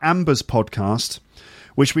is about Amber's podcast,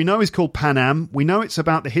 which we know is called Pan Am. We know it's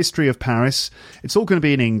about the history of Paris. It's all going to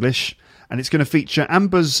be in English, and it's going to feature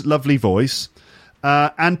Amber's lovely voice.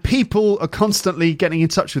 And people are constantly getting in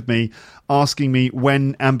touch with me, asking me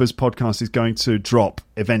when Amber's podcast is going to drop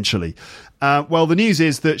eventually. Well, the news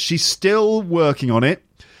is that she's still working on it.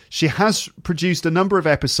 She has produced a number of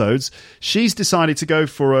episodes. She's decided to go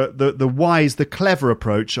for the clever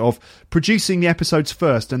approach of producing the episodes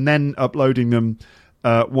first and then uploading them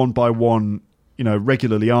one by one,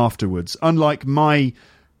 regularly afterwards. Unlike my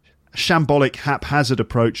shambolic, haphazard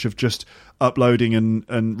approach of just uploading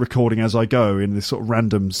and recording as I go in this sort of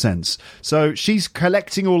random sense. So she's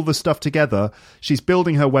collecting all the stuff together. She's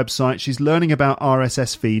building her website. She's learning about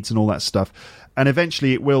RSS feeds and all that stuff. And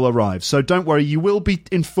eventually it will arrive. So don't worry, you will be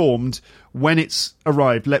informed when it's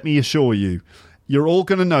arrived. Let me assure you. You're all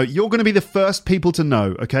going to know. You're going to be the first people to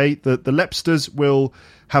know, okay? The Lepsters will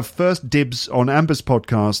have first dibs on Amber's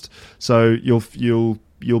podcast. So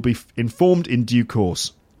you'll be informed in due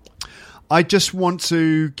course. I just want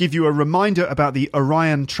to give you a reminder about the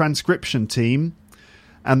Orion transcription team,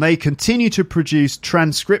 and they continue to produce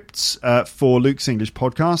transcripts for Luke's English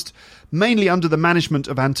podcast, mainly under the management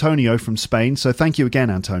of Antonio from Spain. So thank you again,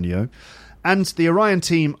 Antonio. And the Orion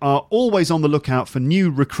team are always on the lookout for new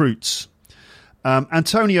recruits.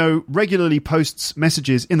 Antonio regularly posts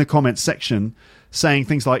messages in the comments section saying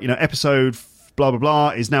things like, episode blah, blah, blah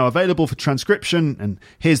is now available for transcription, and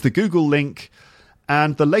here's the Google link.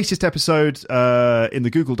 And the latest episode in the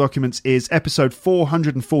Google documents is episode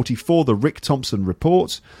 444, the Rick Thompson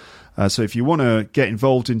Report. So if you want to get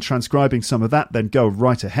involved in transcribing some of that, then go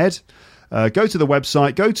right ahead. Go to the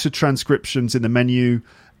website, go to transcriptions in the menu,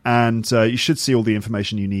 and you should see all the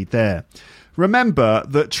information you need there. Remember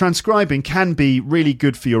that transcribing can be really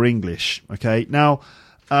good for your English. Okay, now,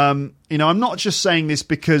 I'm not just saying this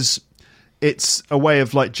because it's a way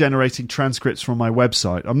of generating transcripts from my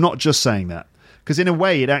website. I'm not just saying that. Because in a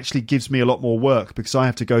way, it actually gives me a lot more work because I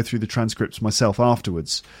have to go through the transcripts myself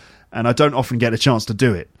afterwards. And I don't often get a chance to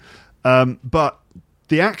do it. But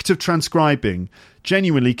the act of transcribing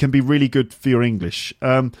genuinely can be really good for your English.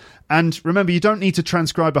 And remember, you don't need to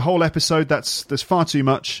transcribe a whole episode. That's far too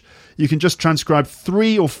much. You can just transcribe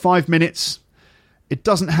 3 or 5 minutes. It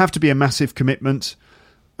doesn't have to be a massive commitment.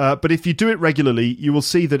 But if you do it regularly, you will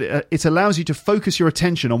see that it allows you to focus your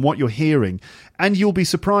attention on what you're hearing. And you'll be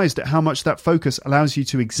surprised at how much that focus allows you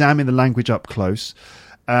to examine the language up close.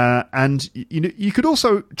 And you could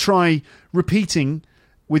also try repeating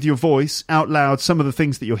with your voice out loud some of the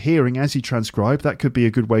things that you're hearing as you transcribe. That could be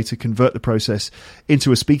a good way to convert the process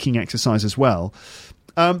into a speaking exercise as well.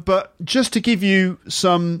 But just to give you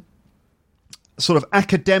some sort of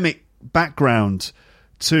academic background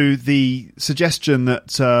to the suggestion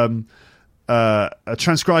that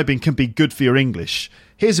transcribing can be good for your English,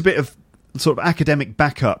 here's a bit of sort of academic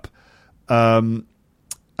backup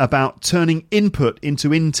about turning input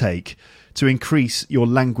into intake to increase your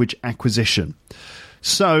language acquisition.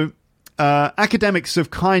 So academics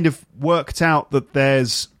have kind of worked out that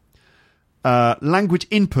there's language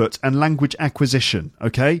input and language acquisition,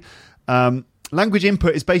 okay? Language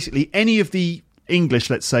input is basically any of the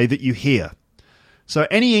English, let's say, that you hear. So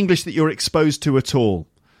any English that you're exposed to at all,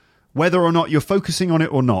 whether or not you're focusing on it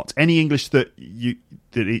or not, any English that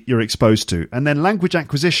you're exposed to. And then language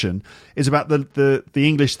acquisition is about the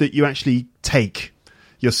English that you actually take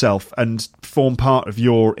yourself and form part of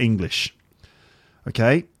your English.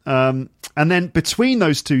 Okay? And then between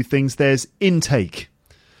those two things, there's intake.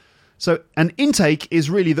 So an intake is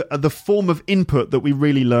really the form of input that we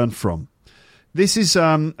really learn from. This is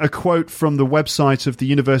a quote from the website of the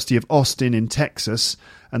University of Austin in Texas,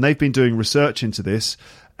 and they've been doing research into this,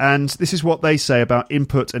 and this is what they say about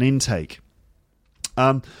input and intake.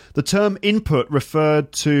 The term input refers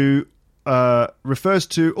to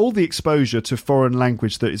all the exposure to foreign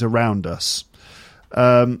language that is around us.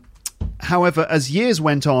 However, as years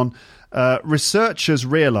went on, researchers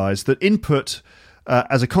realized that input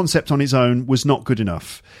as a concept on its own was not good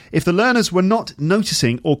enough. If the learners were not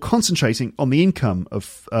noticing or concentrating on the income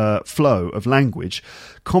of flow of language,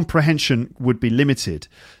 comprehension would be limited.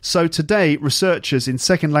 So today, researchers in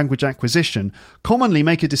second language acquisition commonly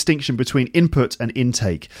make a distinction between input and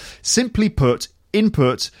intake. Simply put,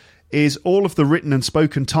 input is all of the written and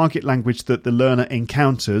spoken target language that the learner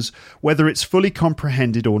encounters, whether it's fully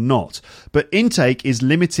comprehended or not. But intake is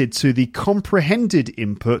limited to the comprehended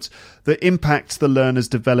input that impacts the learner's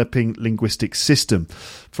developing linguistic system.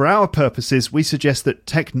 For our purposes, we suggest that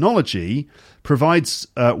technology provides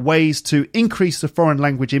ways to increase the foreign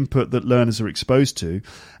language input that learners are exposed to,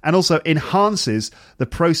 and also enhances the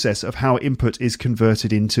process of how input is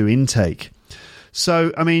converted into intake.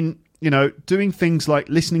 So, I mean, doing things like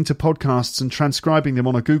listening to podcasts and transcribing them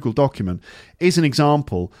on a Google document is an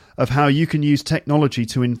example of how you can use technology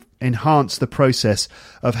to enhance the process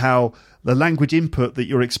of how the language input that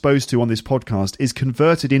you're exposed to on this podcast is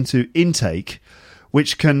converted into intake,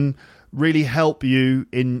 which can really help you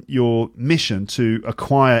in your mission to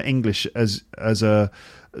acquire English as a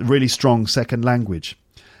really strong second language.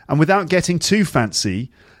 And without getting too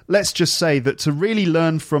fancy, let's just say that to really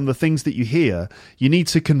learn from the things that you hear, you need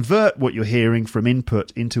to convert what you're hearing from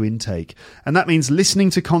input into intake. And that means listening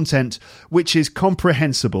to content which is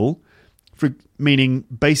comprehensible, meaning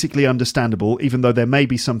basically understandable, even though there may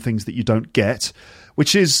be some things that you don't get,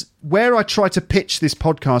 which is where I try to pitch this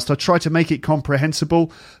podcast. I try to make it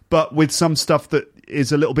comprehensible, but with some stuff that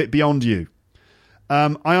is a little bit beyond you.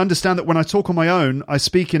 I understand that when I talk on my own, I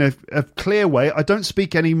speak in a clear way. I don't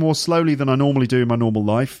speak any more slowly than I normally do in my normal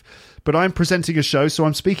life, but I'm presenting a show, so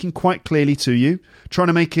I'm speaking quite clearly to you, trying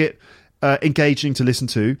to make it engaging to listen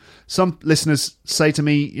to. Some listeners say to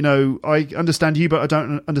me, I understand you, but I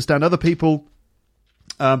don't understand other people.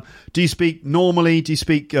 Do you speak normally? Do you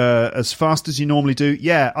speak as fast as you normally do?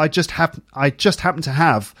 Yeah, I just happen to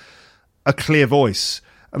have a clear voice.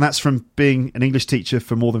 And that's from being an English teacher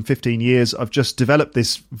for more than 15 years. I've just developed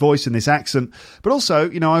this voice and this accent. But also,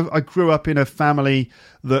 I grew up in a family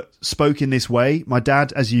that spoke in this way. My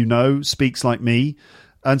dad, as you know, speaks like me.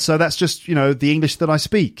 And so that's just, the English that I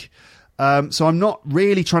speak. So I'm not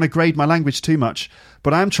really trying to grade my language too much,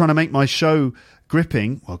 but I am trying to make my show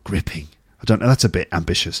gripping. Well, gripping. I don't know. That's a bit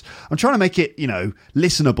ambitious. I'm trying to make it,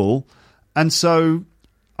 listenable. And so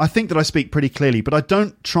I think that I speak pretty clearly, but I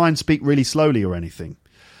don't try and speak really slowly or anything.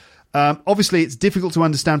 Obviously, it's difficult to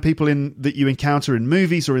understand people that you encounter in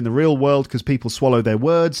movies or in the real world because people swallow their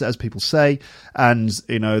words, as people say, and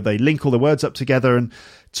they link all the words up together. And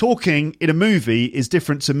talking in a movie is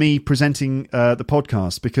different to me presenting the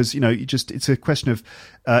podcast because it's a question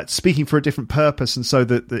of speaking for a different purpose, and so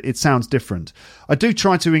that it sounds different. I do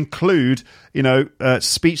try to include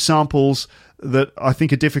speech samples that I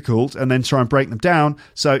think are difficult and then try and break them down.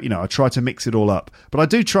 So, I try to mix it all up. But I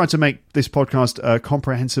do try to make this podcast a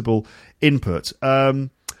comprehensible input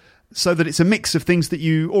so that it's a mix of things that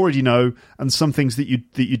you already know and some things that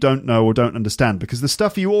you don't know or don't understand. Because the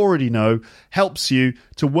stuff you already know helps you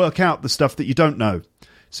to work out the stuff that you don't know.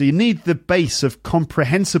 So you need the base of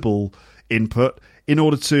comprehensible input in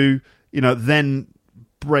order to, then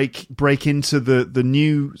break into the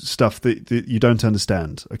new stuff that you don't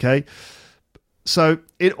understand, okay? So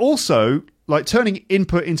it also, like turning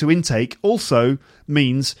input into intake, also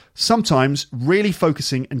means sometimes really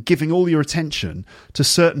focusing and giving all your attention to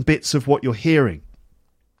certain bits of what you're hearing.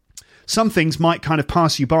 Some things might kind of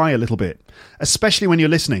pass you by a little bit, especially when you're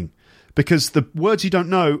listening, because the words you don't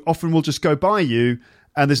know often will just go by you,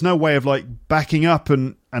 and there's no way of backing up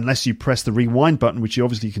unless you press the rewind button, which you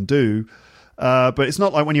obviously can do. But it's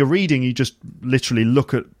not like when you're reading, you just literally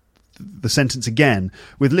look at the sentence again.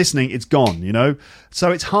 With listening, it's gone,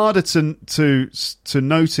 so it's harder to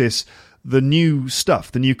notice the new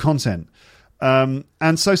stuff, the new content, and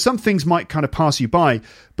so some things might kind of pass you by,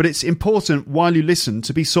 but it's important while you listen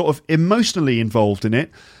to be sort of emotionally involved in it,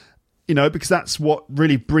 because that's what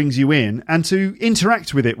really brings you in, and to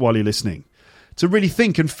interact with it while you're listening, to really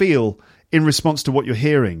think and feel in response to what you're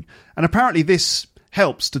hearing. And apparently this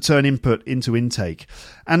helps to turn input into intake.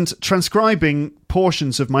 And transcribing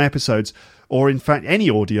portions of my episodes, or in fact any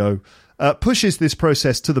audio, pushes this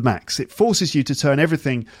process to the max. It forces you to turn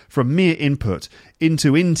everything from mere input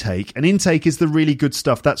into intake, and intake is the really good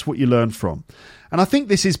stuff. That's what you learn from. And I think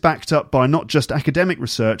this is backed up by not just academic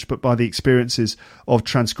research, but by the experiences of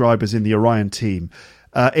transcribers in the Orion team.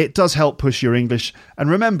 It does help push your English. And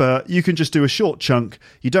remember, you can just do a short chunk.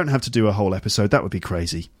 You don't have to do a whole episode. That would be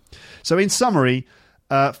crazy. So in summary,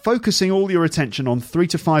 focusing all your attention on 3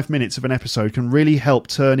 to 5 minutes of an episode can really help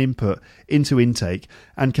turn input into intake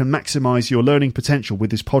and can maximize your learning potential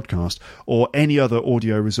with this podcast or any other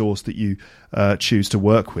audio resource that you choose to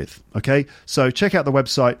work with. Okay, so check out the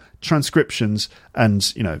website, transcriptions,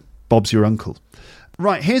 and Bob's your uncle.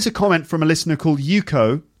 Right, here's a comment from a listener called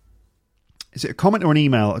Yuko. Is it a comment or an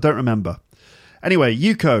email? I don't remember. Anyway,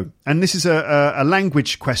 Yuko, and this is a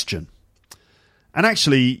language question. And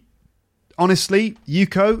actually, honestly,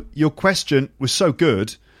 Yuko, your question was so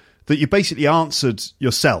good that you basically answered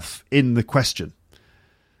yourself in the question.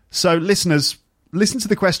 So listeners, listen to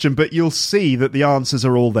the question, but you'll see that the answers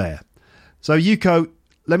are all there. So Yuko,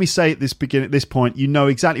 let me say at this point, you know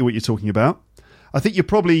exactly what you're talking about. I think you're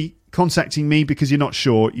probably contacting me because you're not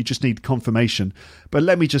sure. You just need confirmation. But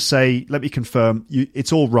let me confirm,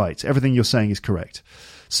 it's all right. Everything you're saying is correct.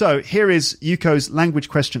 So here is Yuko's language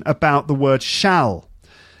question about the word shall.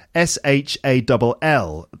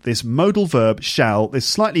 S-H-A-L-L. This modal verb, shall, this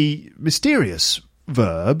slightly mysterious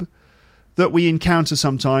verb that we encounter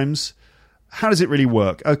sometimes. How does it really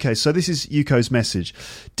work? Okay, so this is Yuko's message.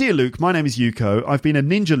 Dear Luke, my name is Yuko. I've been a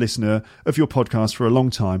ninja listener of your podcast for a long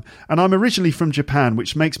time, and I'm originally from Japan,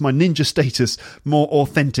 which makes my ninja status more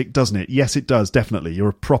authentic, doesn't it? Yes, it does, definitely. You're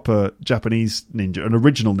a proper Japanese ninja, an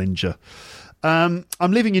original ninja. I'm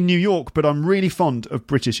living in New York, but I'm really fond of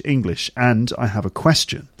British English, and I have a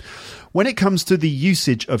question. When it comes to the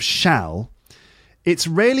usage of shall, it's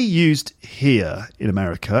rarely used here in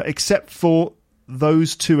America, except for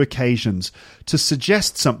those two occasions, to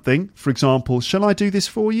suggest something. For example, shall I do this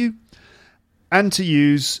for you? And to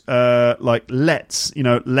use like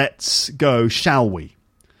let's go, shall we?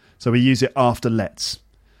 So we use it after let's.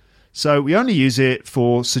 So we only use it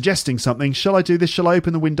for suggesting something. Shall I do this? Shall I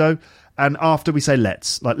open the window? And after we say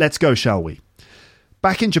let's, like let's go, shall we?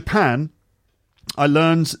 Back in Japan, I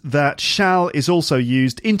learned that shall is also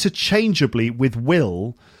used interchangeably with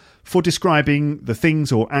will for describing the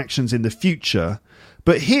things or actions in the future.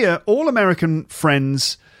 But here, all American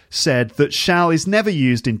friends said that shall is never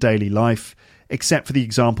used in daily life, except for the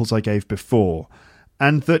examples I gave before.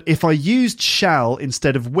 And that if I used shall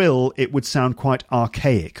instead of will, it would sound quite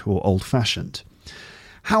archaic or old-fashioned.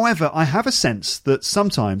 However, I have a sense that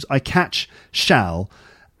sometimes I catch shall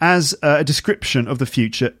as a description of the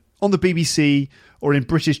future on the BBC or in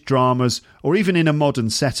British dramas or even in a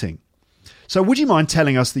modern setting. So would you mind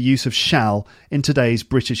telling us the use of shall in today's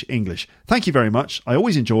British English? Thank you very much. I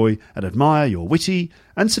always enjoy and admire your witty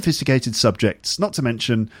and sophisticated subjects. Not to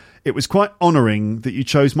mention, it was quite honouring that you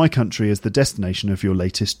chose my country as the destination of your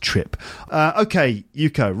latest trip. Okay,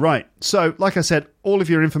 Yuko, right. So, like I said, all of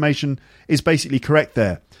your information is basically correct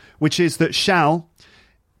there, which is that shall,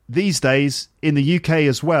 these days, in the UK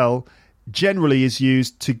as well, generally is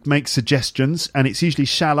used to make suggestions, and it's usually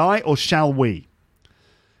shall I or shall we.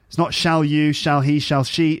 It's not shall you, shall he, shall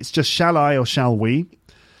she. It's just shall I or shall we.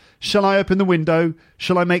 Shall I open the window?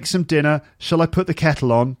 Shall I make some dinner? Shall I put the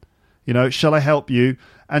kettle on? Shall I help you?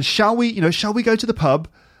 And shall we go to the pub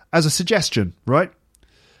as a suggestion, right?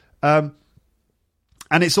 And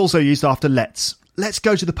it's also used after let's. Let's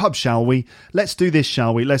go to the pub, shall we? Let's do this,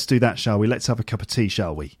 shall we? Let's do that, shall we? Let's have a cup of tea,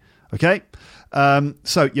 shall we? Okay?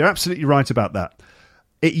 So you're absolutely right about that.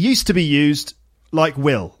 It used to be used like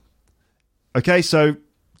will. Okay, so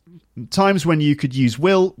times when you could use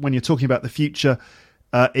will when you're talking about the future,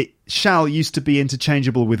 it shall used to be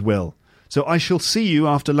interchangeable with will. So I shall see you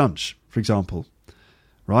after lunch, for example.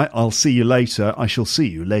 Right? I'll see you later. I shall see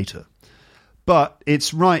you later. But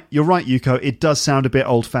it's right. You're right, Yuko. It does sound a bit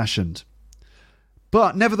old-fashioned.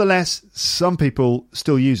 But nevertheless, some people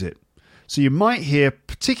still use it. So you might hear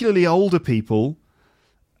particularly older people,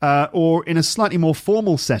 or in a slightly more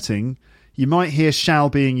formal setting, you might hear shall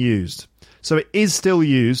being used. So it is still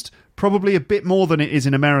used, probably a bit more than it is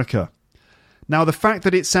in America. Now, the fact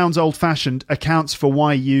that it sounds old-fashioned accounts for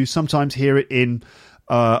why you sometimes hear it in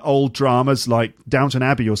old dramas like Downton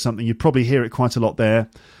Abbey or something. You'd probably hear it quite a lot there.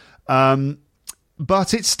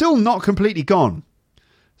 But it's still not completely gone.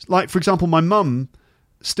 Like, for example, my mum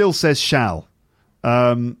still says shall.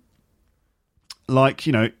 She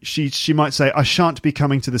might say, I shan't be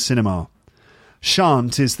coming to the cinema.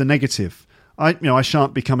 Shan't is the negative. I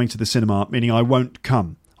shan't be coming to the cinema, meaning I won't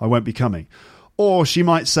come. I won't be coming. Or she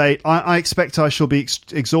might say, I expect I shall be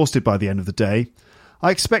exhausted by the end of the day. I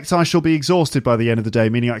expect I shall be exhausted by the end of the day,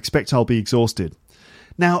 meaning I expect I'll be exhausted.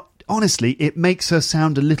 Now, honestly, it makes her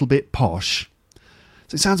sound a little bit posh.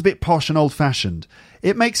 So it sounds a bit posh and old-fashioned.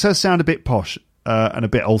 It makes her sound a bit posh and a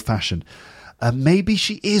bit old-fashioned. Maybe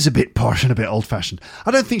she is a bit posh and a bit old-fashioned. I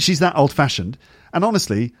don't think she's that old-fashioned. And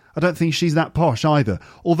honestly, I don't think she's that posh either.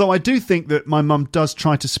 Although I do think that my mum does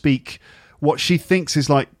try to speak what she thinks is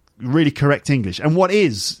like really correct English. And what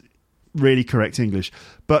is really correct English.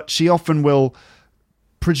 But she often will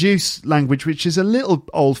produce language which is a little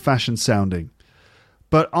old-fashioned sounding.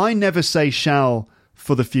 But I never say shall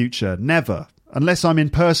for the future. Never. Unless I'm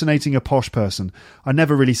impersonating a posh person. I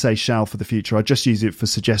never really say shall for the future. I just use it for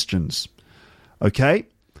suggestions. Okay?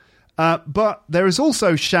 But there is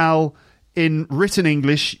also shall in written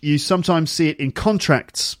English. You sometimes see it in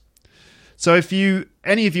contracts. So if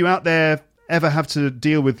any of you out there ever have to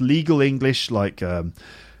deal with legal English like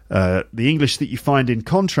the English that you find in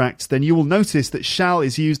contracts, then you will notice that shall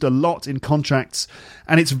is used a lot in contracts,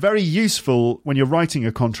 and it's very useful when you're writing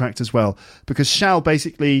a contract as well, because shall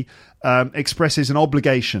basically expresses an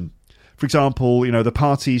obligation. For example, the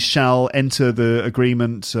parties shall enter the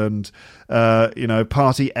agreement, and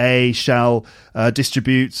party A shall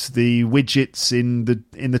distribute the widgets in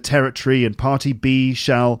the territory, and party B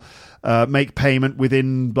shall make payment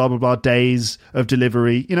within blah blah blah days of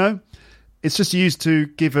delivery. It's just used to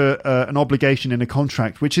give an obligation in a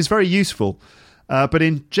contract, which is very useful. But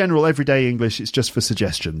in general, everyday English, it's just for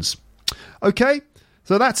suggestions. Okay,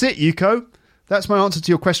 so that's it, Yuko. That's my answer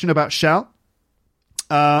to your question about shall.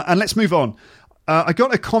 And let's move on. I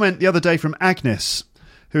got a comment the other day from Agnes,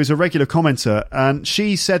 who is a regular commenter, and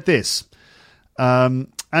she said this.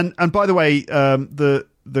 And by the way,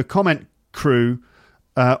 the comment crew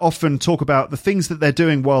often talk about the things that they're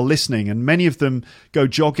doing while listening, and many of them go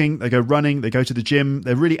jogging, they go running, they go to the gym.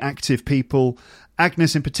 They're really active people.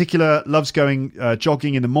 Agnes in particular loves going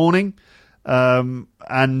jogging in the morning, and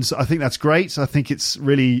I think that's great. I think it's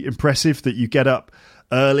really impressive that you get up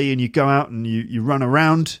early and you go out and you run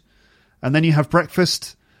around, and then you have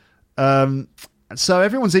breakfast. So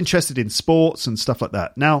everyone's interested in sports and stuff like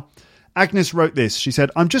that. Now, Agnes wrote this. She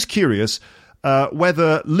said, "I'm just curious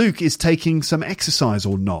whether Luke is taking some exercise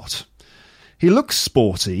or not. He looks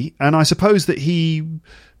sporty, and I suppose that he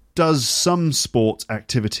does some sport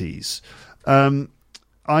activities.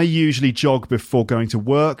 I usually jog before going to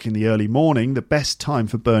work in the early morning, the best time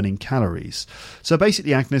for burning calories. So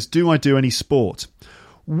basically, Agnes, do I do any sport?"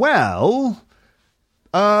 Well,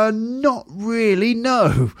 not really,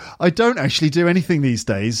 no. I don't actually do anything these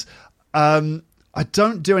days. I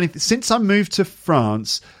don't do anything. Since I moved to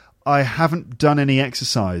France, I haven't done any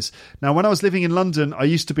exercise. Now, when I was living in London, I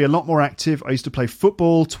used to be a lot more active. I used to play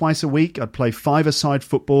football twice a week. I'd play five-a-side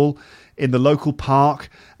football in the local park.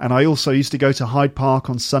 And I also used to go to Hyde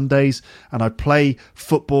Park on Sundays, and I'd play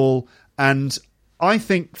football. And I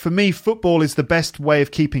think, for me, football is the best way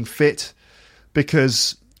of keeping fit,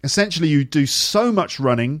 because essentially you do so much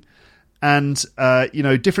running and,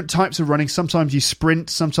 different types of running. Sometimes you sprint,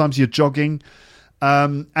 sometimes you're jogging.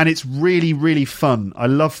 And it's really, really fun. I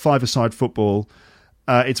love five-a-side football.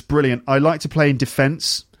 It's brilliant. I like to play in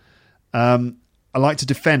defence. I like to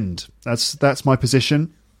defend. That's my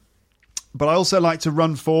position. But I also like to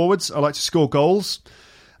run forwards. I like to score goals.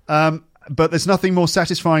 But there's nothing more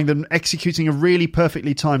satisfying than executing a really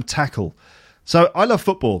perfectly timed tackle. So I love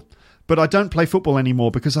football, but I don't play football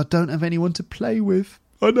anymore because I don't have anyone to play with.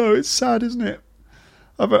 I know, it's sad, isn't it?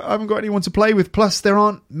 I haven't got anyone to play with. Plus, there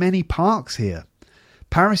aren't many parks here.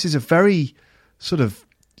 Paris is a very sort of,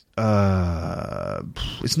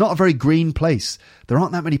 it's not a very green place. There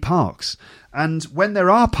aren't that many parks. And when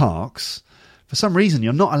there are parks, for some reason,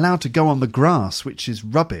 you're not allowed to go on the grass, which is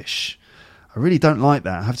rubbish. I really don't like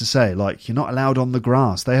that, I have to say. Like, you're not allowed on the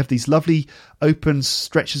grass. They have these lovely open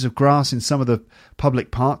stretches of grass in some of the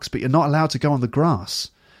public parks, but you're not allowed to go on the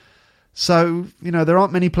grass. So, there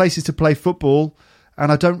aren't many places to play football,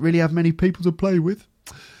 and I don't really have many people to play with,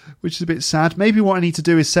 which is a bit sad. Maybe what I need to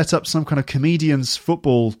do is set up some kind of comedians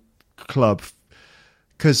football club,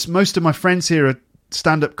 because most of my friends here are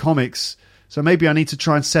stand-up comics, so maybe I need to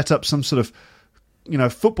try and set up some sort of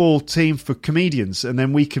football team for comedians, and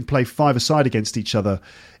then we can play five-a-side against each other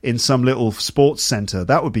in some little sports centre.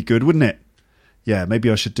 That would be good, wouldn't it? Yeah,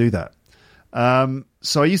 maybe I should do that.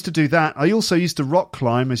 So I used to do that. I also used to rock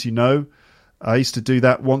climb, as you know. I used to do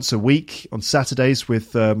that once a week on Saturdays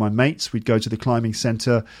with my mates. We'd go to the climbing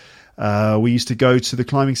centre. We used to go to the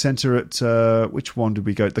climbing centre at, which one did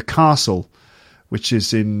we go? The Castle, which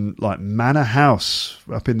is in Manor House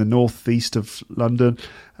up in the northeast of London,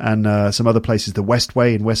 and some other places, the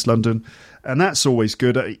Westway in West London. And that's always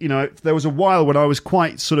good. There was a while when I was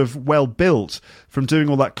quite sort of well built from doing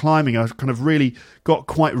all that climbing. I kind of really got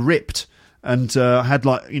quite ripped, and I had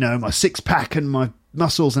my six-pack and my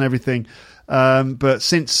muscles and everything. But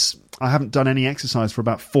since I haven't done any exercise for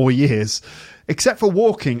about 4 years, except for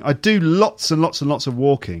walking, I do lots and lots and lots of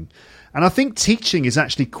walking. And I think teaching is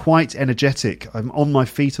actually quite energetic. I'm on my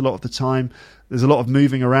feet a lot of the time. There's a lot of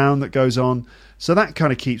moving around that goes on. So that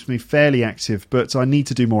kind of keeps me fairly active, but I need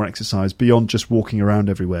to do more exercise beyond just walking around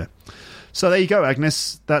everywhere. So there you go,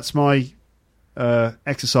 Agnes. That's my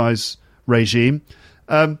exercise regime.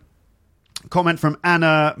 Comment from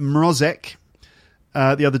Anna Mrozek.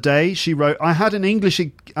 The other day, she wrote, I had an English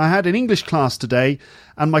class today,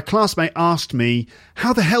 and my classmate asked me,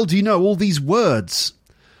 "How the hell do you know all these words?"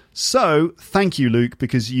 So, thank you, Luke,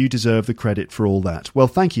 because you deserve the credit for all that. Well,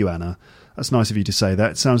 thank you, Anna. That's nice of you to say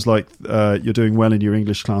that. It sounds like you're doing well in your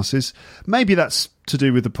English classes. Maybe that's to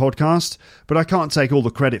do with the podcast, but I can't take all the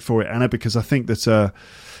credit for it, Anna, because I think that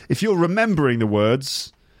if you're remembering the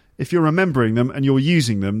words, if you're remembering them and you're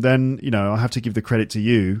using them, then, I have to give the credit to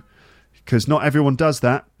you, because not everyone does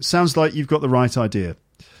that. Sounds like you've got the right idea.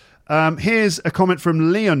 Here's a comment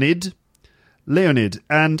from Leonid,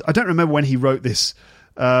 and I don't remember when he wrote this,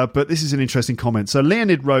 but this is an interesting comment. So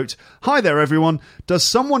Leonid wrote, "Hi there, everyone. Does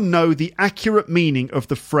someone know the accurate meaning of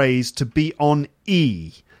the phrase to be on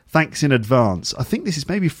E? Thanks in advance." I think this is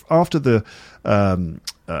maybe after the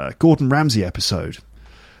Gordon Ramsay episode.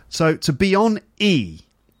 So to be on E,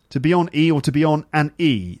 or to be on an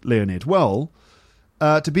E, Leonid. Well,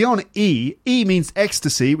 to be on E means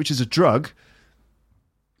ecstasy, which is a drug,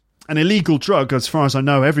 an illegal drug as far as I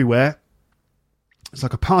know everywhere. It's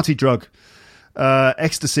like a party drug.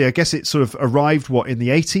 Ecstasy, I guess it sort of arrived, in the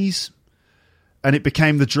 80s? And it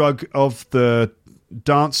became the drug of the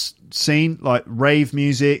dance scene, like rave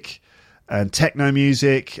music and techno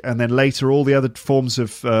music, and then later all the other forms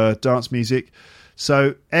of dance music.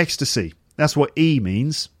 So ecstasy, that's what E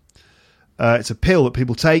means. It's a pill that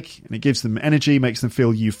people take, and it gives them energy, makes them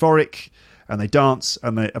feel euphoric, and they dance,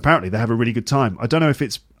 and apparently they have a really good time. I don't know if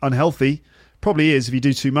it's unhealthy. Probably is if you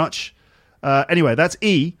do too much. Anyway, that's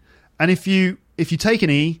E. And if you take an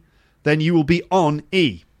E, then you will be on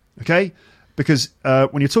E, okay? Because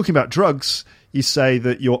when you're talking about drugs, you say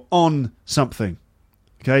that you're on something,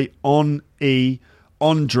 okay? On E,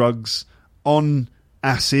 on drugs, on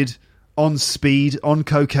acid, on speed, on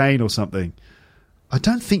cocaine or something. I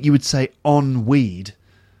don't think you would say on weed.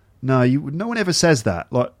 No, no one ever says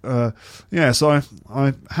that. Like, yes, I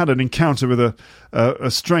had an encounter with a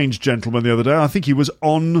strange gentleman the other day. I think he was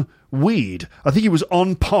on weed. I think he was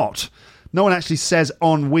on pot. No one actually says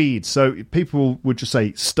on weed, so people would just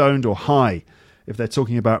say stoned or high if they're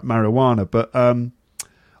talking about marijuana. But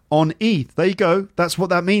on E, there you go. That's what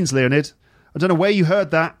that means, Leonid. I don't know where you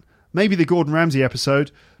heard that. Maybe the Gordon Ramsay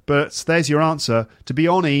episode, but there's your answer. To be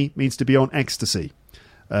on E means to be on ecstasy.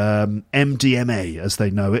 MDMA, as they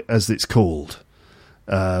know it, as it's called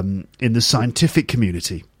in the scientific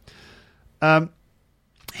community.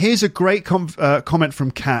 Here's a great comment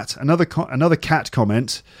from Kat. Another Kat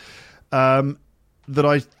comment that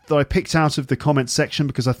I picked out of the comment section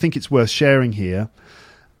because I think it's worth sharing here.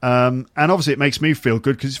 And obviously it makes me feel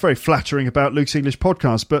good because it's very flattering about Luke's English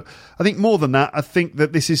podcast. But I think more than that, I think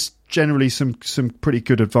that this is generally some pretty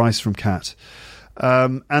good advice from Kat.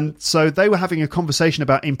 And so they were having a conversation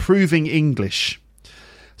about improving English.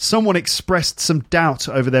 Someone expressed some doubt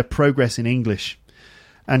over their progress in English.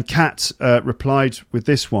 And Kat replied with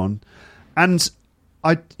this one. And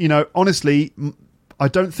honestly, I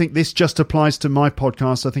don't think this just applies to my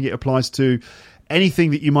podcast. I think it applies to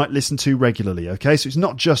anything that you might listen to regularly. Okay, so it's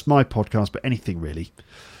not just my podcast, but anything really.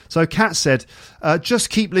 So Kat said,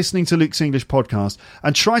 just keep listening to Luke's English podcast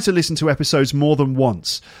and try to listen to episodes more than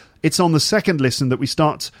once. It's on the second listen that we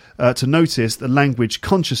start to notice the language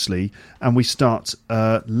consciously and we start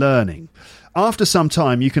learning. After some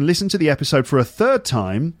time, you can listen to the episode for a third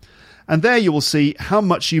time, and there you will see how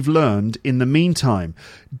much you've learned in the meantime.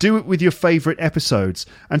 Do it with your favourite episodes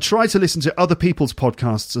and try to listen to other people's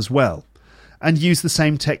podcasts as well. And use the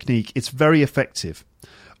same technique. It's very effective.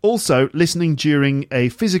 Also, listening during a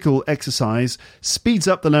physical exercise speeds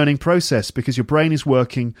up the learning process because your brain is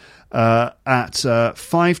working at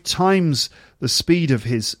 5 times the speed of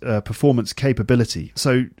his performance capability.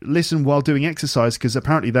 So listen while doing exercise because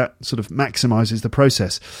apparently that sort of maximizes the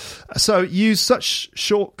process. So use such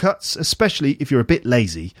shortcuts, especially if you're a bit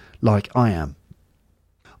lazy like I am.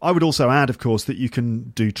 I would also add, of course, that you can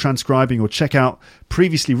do transcribing or check out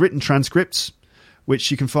previously written transcripts, which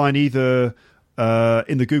you can find either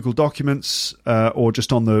in the Google Documents or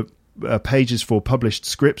just on the pages for published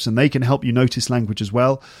scripts, and they can help you notice language as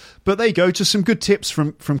well. But there you go, just some good tips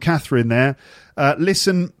from Catherine there.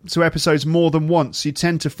 Listen to episodes more than once. You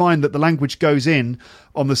tend to find that the language goes in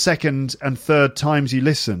on the second and third times you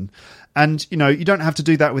listen. And, you don't have to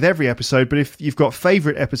do that with every episode, but if you've got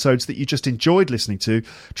favourite episodes that you just enjoyed listening to,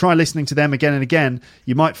 try listening to them again and again.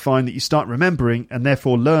 You might find that you start remembering and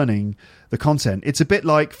therefore learning the content. It's a bit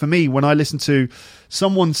like, for me, when I listen to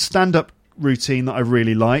someone's stand-up routine that I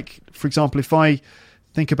really like. For example, if I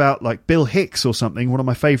think about like Bill Hicks or something, one of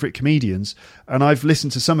my favourite comedians, and I've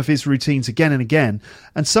listened to some of his routines again and again,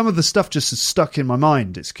 and some of the stuff just is stuck in my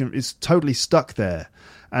mind. It's totally stuck there.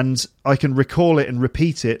 And I can recall it and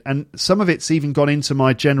repeat it. And some of it's even gone into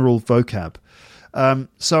my general vocab.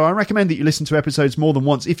 So I recommend that you listen to episodes more than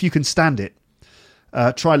once if you can stand it.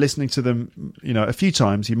 try listening to them, a few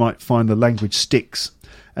times. You might find the language sticks,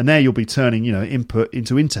 and there you'll be turning, input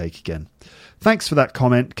into intake again. Thanks for that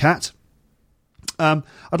comment, Kat. I'd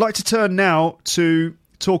like to turn now to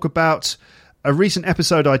talk about a recent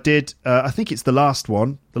episode I did. I think it's the last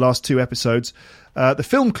one, the last 2 episodes. The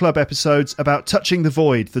Film Club episodes about Touching the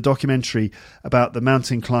Void, the documentary about the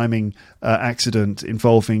mountain climbing accident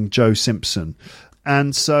involving Joe Simpson.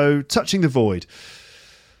 And so, Touching the Void.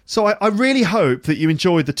 So I really hope that you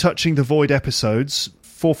enjoyed the Touching the Void episodes,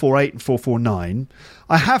 448 and 449.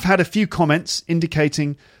 I have had a few comments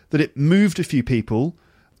indicating that it moved a few people,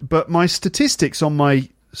 but my statistics on my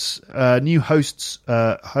new host's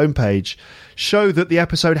homepage show that the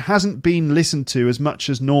episode hasn't been listened to as much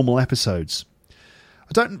as normal episodes.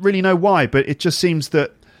 I don't really know why, but it just seems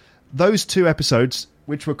that those 2 episodes,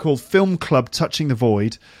 which were called Film Club Touching the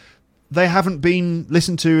Void, they haven't been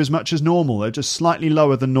listened to as much as normal. They're just slightly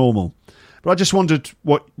lower than normal. But I just wondered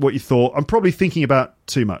what you thought. I'm probably thinking about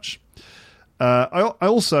too much. I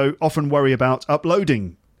also often worry about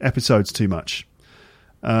uploading episodes too much.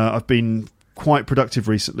 I've been quite productive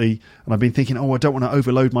recently, and I've been thinking, I don't want to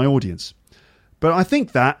overload my audience. But I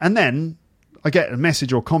think that, and then I get a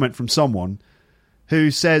message or comment from someone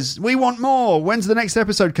who says, we want more. When's the next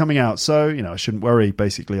episode coming out? So, I shouldn't worry,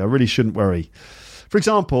 basically. I really shouldn't worry. For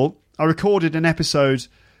example, I recorded an episode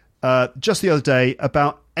just the other day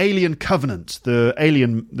about Alien Covenant, the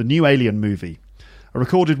new Alien movie. I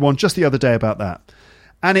recorded one just the other day about that.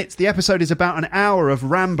 And the episode is about an hour of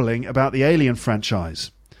rambling about the Alien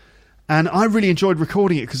franchise. And I really enjoyed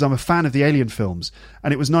recording it because I'm a fan of the Alien films.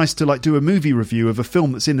 And it was nice to do a movie review of a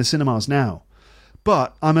film that's in the cinemas now.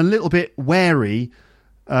 But I'm a little bit wary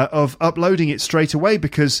of uploading it straight away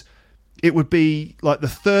because it would be like the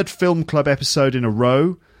 3rd Film Club episode in a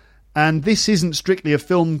row. And this isn't strictly a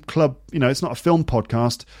film club, it's not a film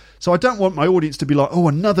podcast. So I don't want my audience to be like,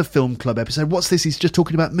 another Film Club episode. What's this? He's just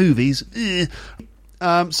talking about movies.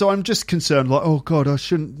 So I'm just concerned, God,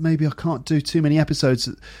 maybe I can't do too many episodes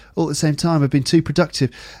all at the same time. I've been too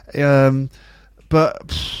productive. But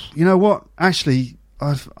you know what? Actually,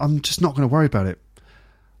 I'm just not going to worry about it.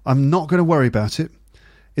 I'm not going to worry about it.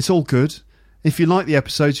 It's all good. If you like the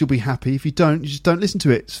episodes, you'll be happy. If you don't, you just don't listen to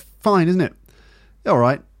it. It's fine, isn't it? All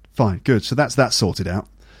right, fine, good. So that's that sorted out.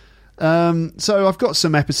 So I've got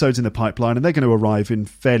some episodes in the pipeline, and they're going to arrive in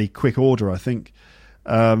fairly quick order, I think.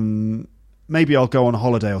 Maybe I'll go on a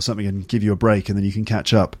holiday or something and give you a break, and then you can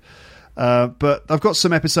catch up. But I've got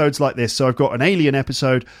some episodes like this. So I've got an Alien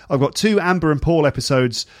episode. I've got 2 Amber and Paul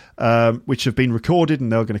episodes, which have been recorded,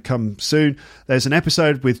 and they're going to come soon. There's an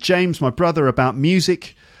episode with James, my brother, about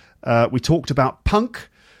music. We talked about punk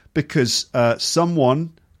because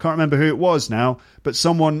someone, can't remember who it was now, but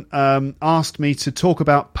someone asked me to talk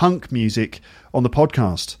about punk music on the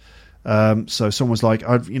podcast. So someone was like,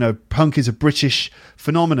 punk is a British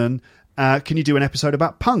phenomenon. Can you do an episode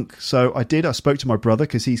about punk? So I did. I spoke to my brother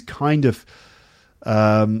because he's kind of,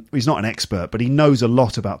 he's not an expert, but he knows a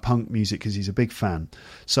lot about punk music because he's a big fan.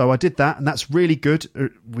 So I did that, and that's really good.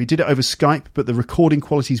 We did it over Skype, but the recording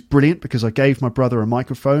quality is brilliant because I gave my brother a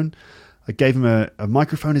microphone. I gave him a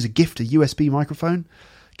microphone as a gift, a USB microphone.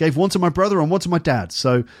 Gave one to my brother and one to my dad.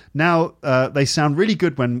 So now they sound really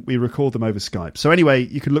good when we record them over Skype. So anyway,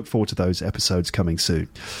 you can look forward to those episodes coming soon.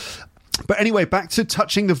 But anyway, back to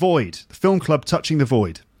Touching the Void, the Film Club Touching the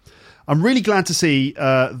Void. I'm really glad to see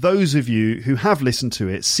those of you who have listened to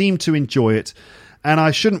it seem to enjoy it. And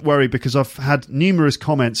I shouldn't worry because I've had numerous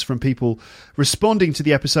comments from people responding to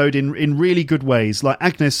the episode in really good ways. Like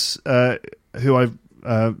Agnes, who I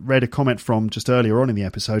read a comment from just earlier on in the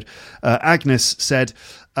episode. Agnes said,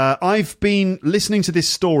 I've been listening to this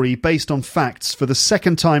story based on facts for the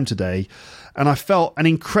 2nd time today, and I felt an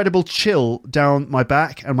incredible chill down my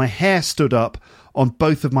back and my hair stood up on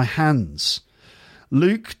both of my hands.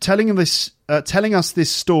 Luke, telling us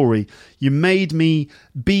this story, you made me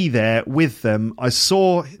be there with them. I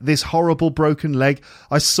saw this horrible broken leg.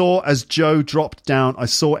 I saw as Joe dropped down. I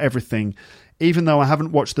saw everything. Even though I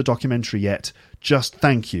haven't watched the documentary yet, just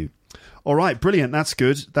thank you. All right, brilliant. That's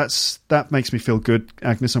good. That makes me feel good,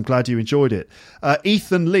 Agnes. I'm glad you enjoyed it.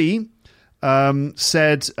 Ethan Lee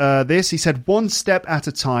said this. He said, 1 step at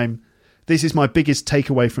a time. This is my biggest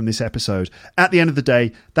takeaway from this episode. At the end of the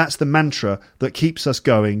day, that's the mantra that keeps us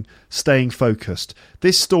going, staying focused.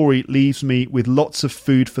 This story leaves me with lots of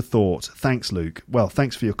food for thought. Thanks, Luke. Well,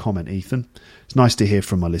 thanks for your comment, Ethan. It's nice to hear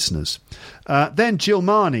from my listeners. Then Jill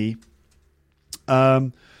Marnie,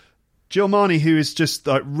 who is just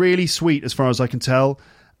really sweet as far as I can tell.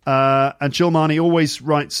 And Jill Marnie always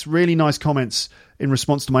writes really nice comments in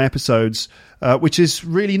response to my episodes, which is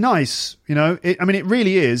really nice. You know, it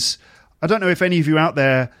really is. I don't know if any of you out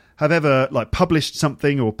there have ever like published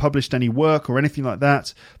something or published any work or anything like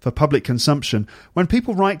that for public consumption. When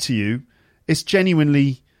people write to you, it's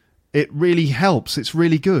genuinely, it really helps. It's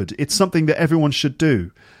really good. It's something that everyone should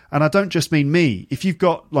do. And I don't just mean me. If you've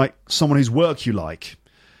got like someone whose work you like,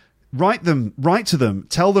 write to them,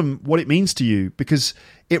 tell them what it means to you, because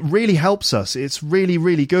it really helps us. It's really,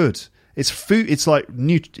 really good. It's food. It's like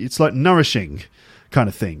nourishing kind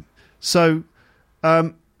of thing. So,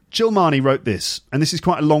 Jill Marney wrote this, and this is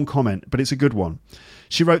quite a long comment, but it's a good one.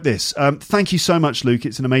 She wrote this. Thank you so much, Luke.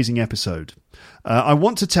 It's an amazing episode. I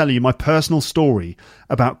want to tell you my personal story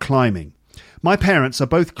about climbing. My parents are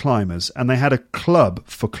both climbers, and they had a club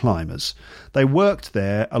for climbers. They worked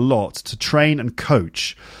there a lot to train and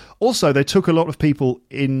coach. Also, they took a lot of people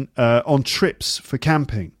on trips for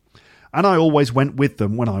camping, and I always went with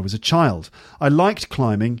them when I was a child. I liked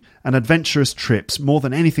climbing and adventurous trips more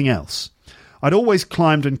than anything else. I'd always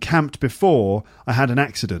climbed and camped before I had an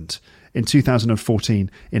accident in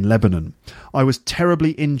 2014 in Lebanon. I was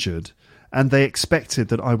terribly injured, and they expected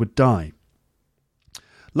that I would die.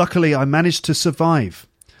 Luckily, I managed to survive.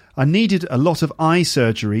 I needed a lot of eye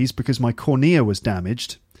surgeries because my cornea was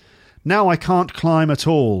damaged. Now I can't climb at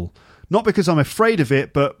all. Not because I'm afraid of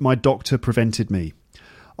it, but my doctor prevented me.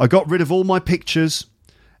 I got rid of all my pictures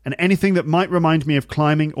and anything that might remind me of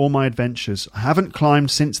climbing or my adventures. I haven't climbed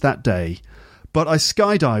since that day, but I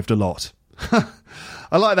skydived a lot.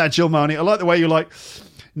 I like that, Jill Marney. I like the way you're like,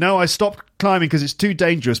 no, I stopped climbing because it's too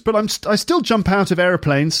dangerous, but I still jump out of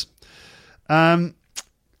aeroplanes. And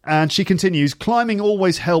she continues, climbing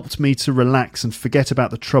always helped me to relax and forget about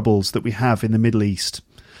the troubles that we have in the Middle East.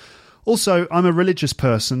 Also, I'm a religious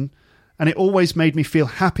person, and it always made me feel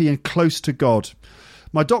happy and close to God.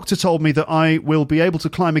 My doctor told me that I will be able to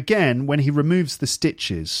climb again when he removes the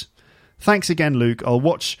stitches. Thanks again, Luke. I'll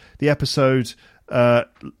watch the episode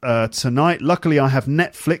tonight. Luckily, I have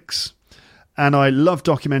Netflix, and I love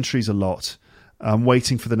documentaries a lot. I'm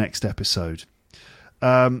waiting for the next episode.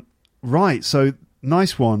 Right, so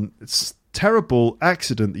nice one. It's a terrible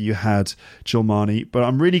accident that you had, Jill Marney, but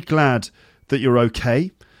I'm really glad that you're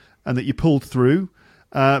okay and that you pulled through.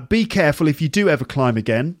 Be careful if you do ever climb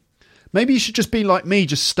again. Maybe you should just be like me,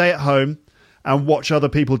 just stay at home and watch other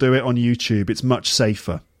people do it on YouTube. It's much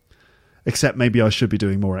safer. Except maybe I should be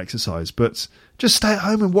doing more exercise, but just stay at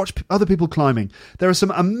home and watch other people climbing. There are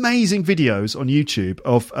some amazing videos on YouTube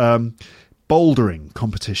of bouldering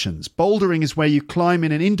competitions. Bouldering is where you climb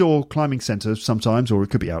in an indoor climbing centre sometimes, or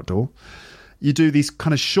it could be outdoor. You do these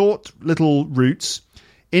kind of short little routes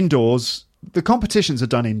indoors. The competitions are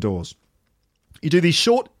done indoors. You do these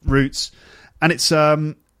short routes, and it's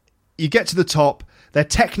you get to the top. They're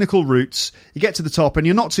technical routes. You get to the top, and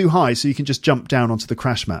you're not too high, so you can just jump down onto the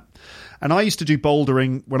crash mat. And I used to do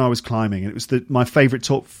bouldering when I was climbing, and it was my favourite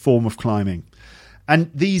form of climbing. And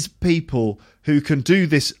these people who can do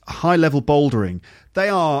this high-level bouldering, they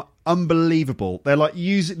are unbelievable. They're like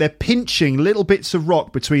they're pinching little bits of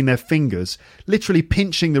rock between their fingers, literally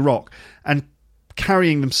pinching the rock and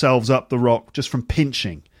carrying themselves up the rock just from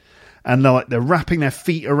pinching. And they're wrapping their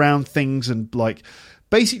feet around things and like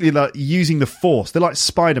basically like using the force. They're like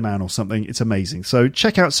Spider-Man or something. It's amazing. So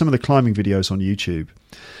check out some of the climbing videos on YouTube.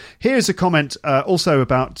 Here's a comment also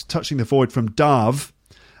about touching the void from Dav.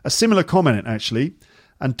 A similar comment, actually.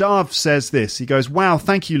 And Dav says this. He goes, wow,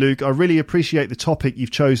 thank you, Luke. I really appreciate the topic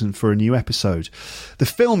you've chosen for a new episode. The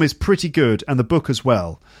film is pretty good, and the book as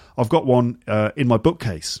well. I've got one in my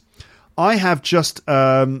bookcase. I have just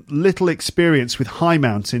little experience with high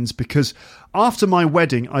mountains because after my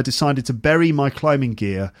wedding, I decided to bury my climbing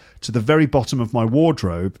gear to the very bottom of my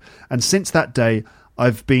wardrobe. And since that day,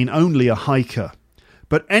 I've been only a hiker.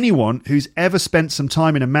 But anyone who's ever spent some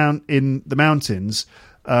time in the mountains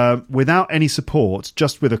without any support,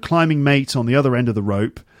 just with a climbing mate on the other end of the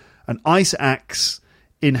rope, an ice axe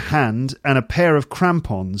in hand and a pair of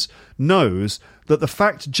crampons, knows that the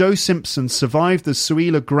fact Joe Simpson survived the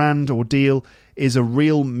Suila Grand ordeal is a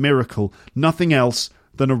real miracle. Nothing else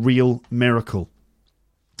than a real miracle.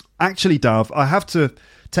 Actually, Dove, I have to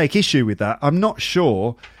take issue with that. I'm not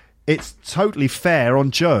sure it's totally fair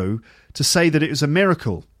on Joe to say that it was a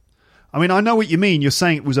miracle. I mean, I know what you mean. You're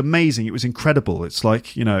saying it was amazing. It was incredible. It's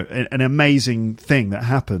like, you know, an amazing thing that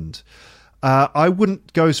happened. I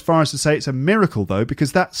wouldn't go as far as to say it's a miracle, though,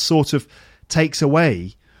 because that sort of takes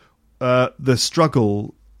away the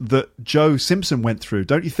struggle that Joe Simpson went through,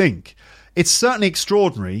 don't you think? It's certainly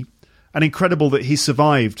extraordinary and incredible that he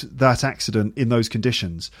survived that accident in those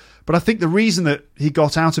conditions. But I think the reason that he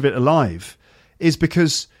got out of it alive is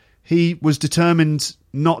because he was determined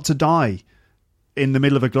not to die in the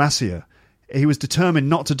middle of a glacier. He was determined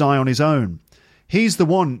not to die on his own. He's the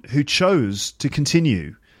one who chose to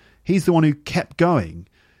continue. He's the one who kept going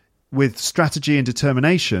with strategy and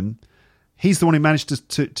determination. He's the one who managed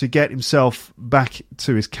to get himself back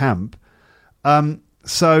to his camp.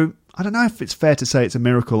 So I don't know if it's fair to say it's a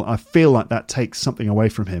miracle. I feel like that takes something away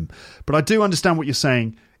from him. But I do understand what you're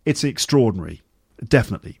saying. It's extraordinary.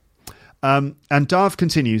 Definitely. And Dav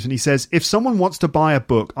continues and he says, if someone wants to buy a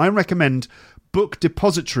book, I recommend Book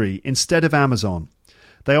Depository instead of Amazon.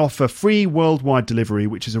 They offer free worldwide delivery,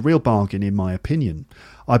 which is a real bargain in my opinion.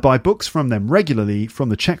 I buy books from them regularly from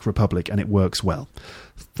the Czech Republic and it works well.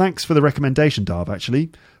 Thanks for the recommendation, Dav,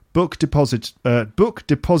 actually. Book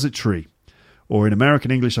Depository. Or in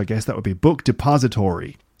American English, I guess that would be Book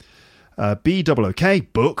Depository. B-O-O-K,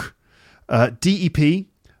 book.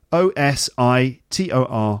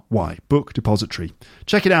 D-E-P-O-S-I-T-O-R-Y, Book Depository.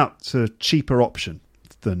 Check it out. It's a cheaper option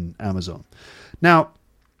than Amazon. Now,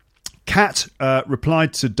 Kat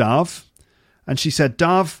replied to Dav, and she said,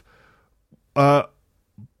 Dav, but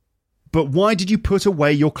why did you put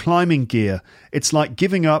away your climbing gear? It's like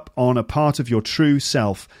giving up on a part of your true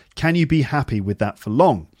self. Can you be happy with that for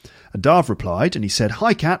long? And Dav replied, and he said,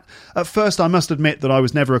 Hi, Kat. At first, I must admit that I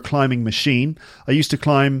was never a climbing machine. I used to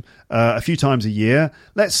climb a few times a year,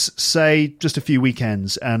 let's say just a few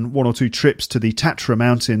weekends and 1 or 2 trips to the Tatra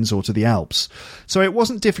Mountains or to the Alps. So it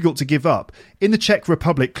wasn't difficult to give up. In the Czech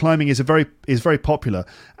Republic, climbing is very popular,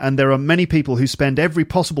 and there are many people who spend every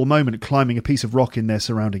possible moment climbing a piece of rock in their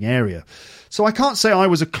surrounding area. So I can't say I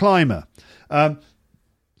was a climber. I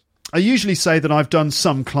usually say that I've done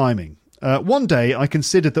some climbing. One day I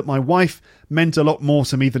considered that my wife meant a lot more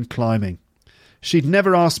to me than climbing. She'd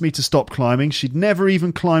never asked me to stop climbing. She'd never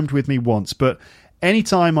even climbed with me once. But any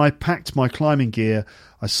time I packed my climbing gear,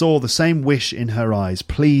 I saw the same wish in her eyes.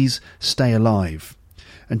 Please stay alive.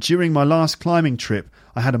 And during my last climbing trip,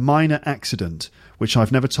 I had a minor accident, which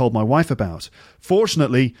I've never told my wife about.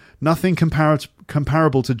 Fortunately, nothing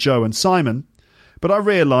comparable to Joe and Simon. But I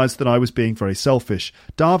realised that I was being very selfish.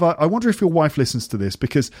 Dava, I wonder if your wife listens to this,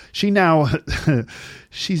 because she now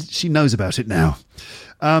she knows about it now.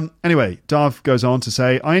 Anyway, Dav goes on to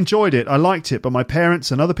say, I enjoyed it, I liked it, but my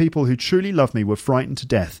parents and other people who truly love me were frightened to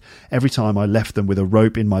death every time I left them with a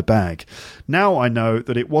rope in my bag. Now I know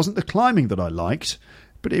that it wasn't the climbing that I liked,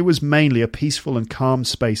 but it was mainly a peaceful and calm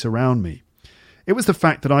space around me. It was the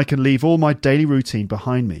fact that I can leave all my daily routine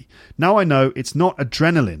behind me. Now I know it's not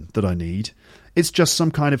adrenaline that I need. It's just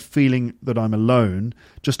some kind of feeling that I'm alone,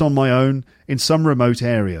 just on my own, in some remote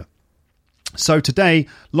area. So today,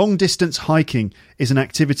 long-distance hiking is an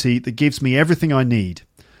activity that gives me everything I need.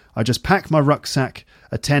 I just pack my rucksack,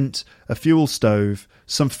 a tent, a fuel stove,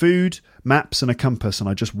 some food, maps and a compass, and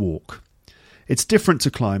I just walk. It's different to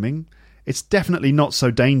climbing. It's definitely not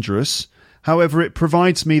so dangerous. However, it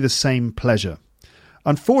provides me the same pleasure.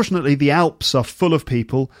 Unfortunately, the Alps are full of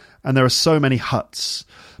people and there are so many huts.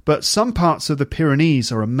 But some parts of the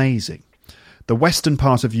Pyrenees are amazing. The western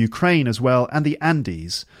part of Ukraine as well, and the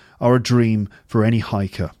Andes, are a dream for any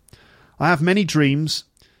hiker. I have many dreams.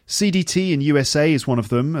 CDT in USA is one of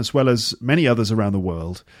them, as well as many others around the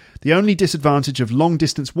world. The only disadvantage of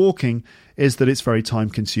long-distance walking is that it's very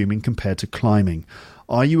time-consuming compared to climbing.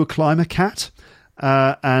 Are you a climber, Kat? We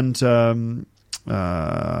don't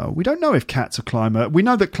know if Kat's a climber. We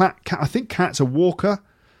know that I think Kat's a walker.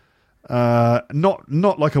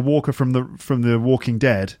 Not like a walker from the Walking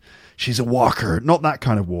Dead. She's a walker, not that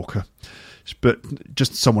kind of walker, but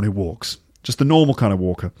just someone who walks, just the normal kind of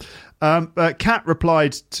walker. Kat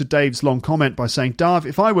replied to Dave's long comment by saying, Dav,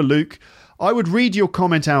 if I were Luke, I would read your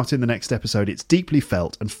comment out in the next episode. It's deeply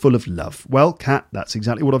felt and full of love. Well, Kat, that's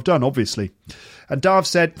exactly what I've done, obviously. And Dav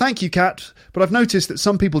said, thank you, Kat, but I've noticed that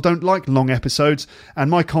some people don't like long episodes, and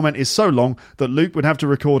my comment is so long that Luke would have to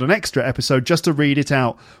record an extra episode just to read it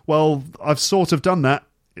out. Well, I've sort of done that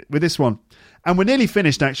with this one. And we're nearly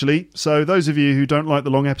finished, actually. So those of you who don't like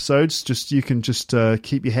the long episodes, you can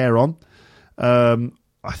keep your hair on.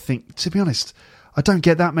 I think, to be honest, I don't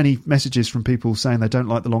get that many messages from people saying they don't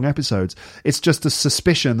like the long episodes. It's just a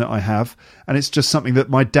suspicion that I have, and it's just something that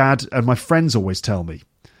my dad and my friends always tell me.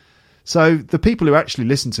 So the people who actually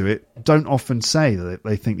listen to it don't often say that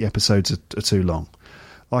they think the episodes are too long.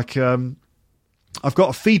 Like, I've got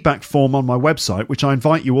a feedback form on my website, which I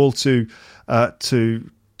invite you all to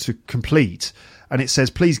complete, and it says,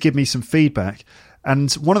 please give me some feedback.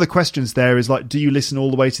 And one of the questions there is like, do you listen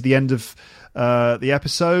all the way to the end of the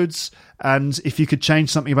episodes? And if you could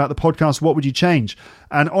change something about the podcast, what would you change?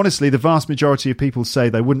 And honestly, the vast majority of people say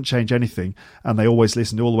they wouldn't change anything, and they always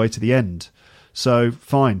listen all the way to the end. So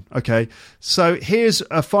fine. Okay. So here's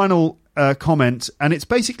a final comment, and it's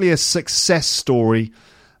basically a success story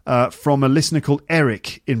from a listener called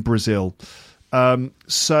Eric in Brazil.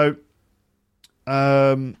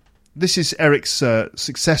 This is Eric's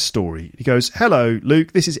success story. He goes, "Hello,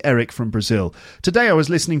 Luke. This is Eric from Brazil. Today I was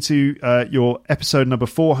listening to your episode number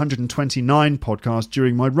 429 podcast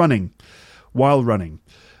during my running. While running.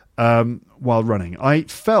 I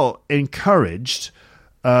felt encouraged.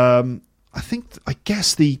 I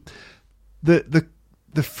guess the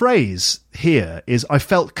phrase here is I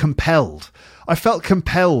felt compelled. I felt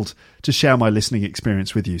compelled to share my listening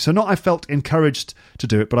experience with you. So not I felt encouraged to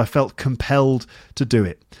do it, but I felt compelled to do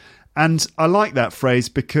it. And I like that phrase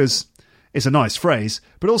because it's a nice phrase,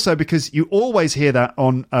 but also because you always hear that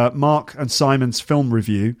on Mark and Simon's film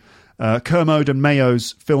review, Kermode and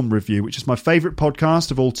Mayo's film review, which is my favourite podcast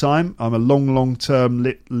of all time. I'm a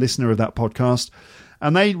long-term listener of that podcast.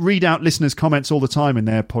 And they read out listeners' comments all the time in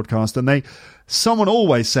their podcast. And someone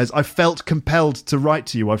always says, I felt compelled to write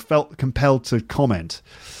to you. I felt compelled to comment.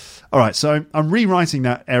 All right, so I'm rewriting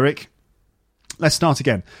that, Eric. Let's start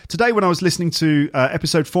again. Today, when I was listening to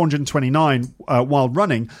episode 429 while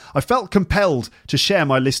running, I felt compelled to share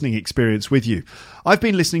my listening experience with you. I've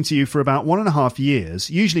been listening to you for about 1.5 years,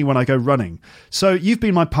 usually when I go running. So you've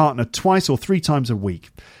been my partner twice or 3 times a week.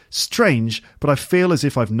 Strange, but I feel as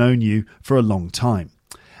if I've known you for a long time.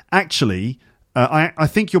 Actually, I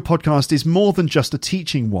think your podcast is more than just a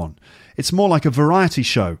teaching one. It's more like a variety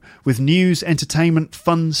show with news, entertainment,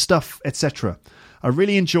 fun stuff, etc. I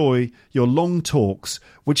really enjoy your long talks,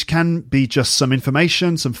 which can be just some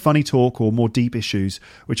information, some funny talk, or more deep issues,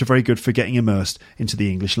 which are very good for getting immersed into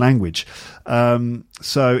the English language.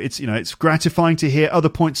 So it's gratifying to hear other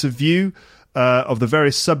points of view of the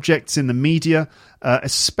various subjects in the media,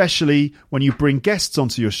 especially when you bring guests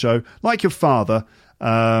onto your show, like your father,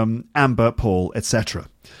 Amber, Paul, etc.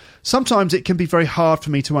 Sometimes it can be very hard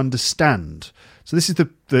for me to understand. So this is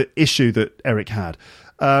the issue that Eric had.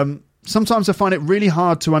 Sometimes I find it really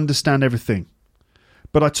hard to understand everything.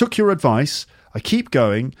 But I took your advice. I keep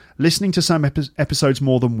going, listening to some episodes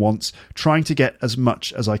more than once, trying to get as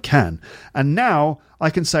much as I can. And now I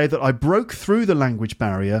can say that I broke through the language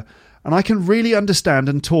barrier and I can really understand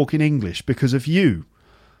and talk in English because of you.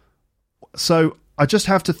 So I just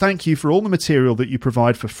have to thank you for all the material that you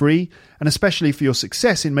provide for free, and especially for your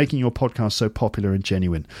success in making your podcast so popular and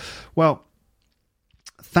genuine. Well,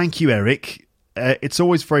 thank you, Eric. It's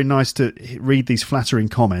always very nice to read these flattering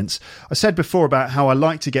comments. I said before about how I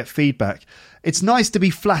like to get feedback. It's nice to be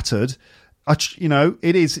flattered.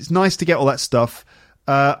 It is. It's nice to get all that stuff.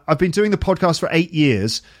 I've been doing the podcast for 8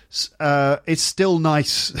 years. It's still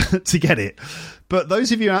nice to get it. But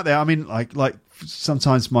those of you out there, I mean, like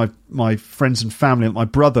sometimes my friends and family, my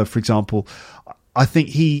brother, for example, I think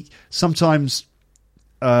he sometimes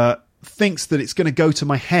thinks that it's going to go to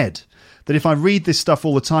my head. That if I read this stuff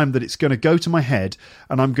all the time, that it's going to go to my head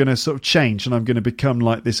and I'm going to sort of change and I'm going to become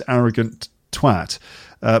like this arrogant twat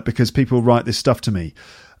because people write this stuff to me.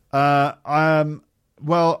 I'm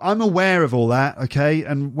aware of all that, okay?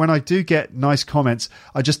 And when I do get nice comments,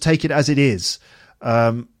 I just take it as it is.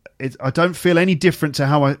 I don't feel any different to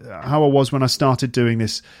how I was when I started doing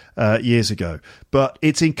this years ago. But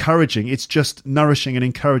it's encouraging. It's just nourishing and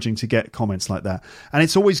encouraging to get comments like that. And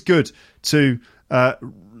it's always good to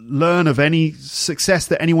learn of any success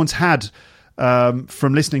that anyone's had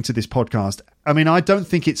from listening to this podcast. I mean, I don't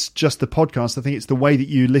think it's just the podcast. I think it's the way that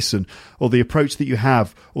you listen or the approach that you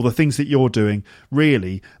have or the things that you're doing,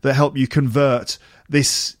 really, that help you convert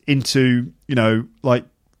this into,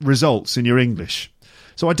 results in your English.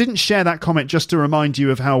 So I didn't share that comment just to remind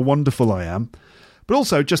you of how wonderful I am, but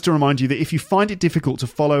also just to remind you that if you find it difficult to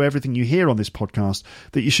follow everything you hear on this podcast,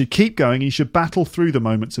 that you should keep going and you should battle through the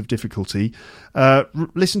moments of difficulty.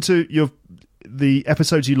 Listen to the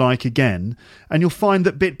episodes you like again, and you'll find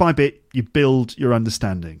that bit by bit you build your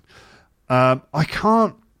understanding. I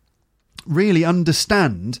can't really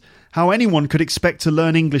understand how anyone could expect to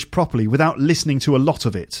learn English properly without listening to a lot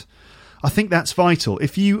of it. I think that's vital.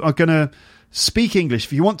 If you are going to speak English,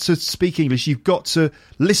 if you want to speak English, you've got to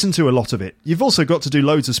listen to a lot of it. You've also got to do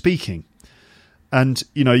loads of speaking. And,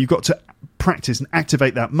 you've got to practice and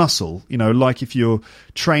activate that muscle. Like if you're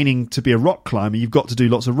training to be a rock climber, you've got to do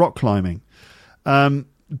lots of rock climbing.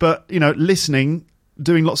 But listening,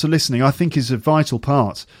 doing lots of listening, I think is a vital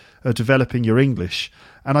part of developing your English.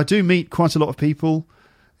 And I do meet quite a lot of people,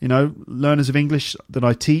 learners of English that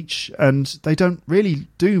I teach, and they don't really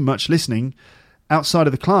do much listening outside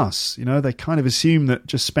of the class. They kind of assume that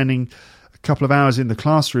just spending a couple of hours in the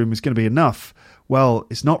classroom is going to be enough. Well,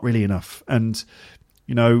 it's not really enough. And,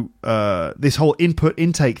 this whole input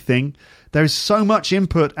intake thing, there is so much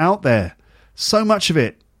input out there, so much of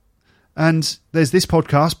it. And there's this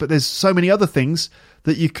podcast, but there's so many other things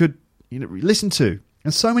that you could listen to.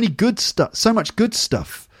 And so many good stuff, so much good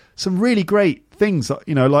stuff, some really great things,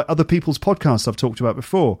 like other people's podcasts I've talked about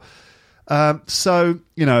before. I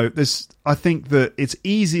think that it's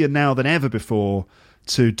easier now than ever before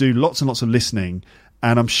to do lots and lots of listening,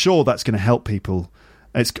 and I'm sure that's going to help people.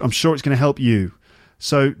 I'm sure it's going to help you.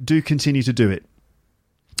 So do continue to do it.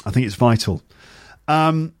 I think it's vital.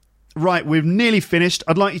 Right, we've nearly finished.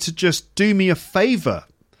 I'd like you to just do me a favour,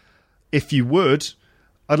 if you would.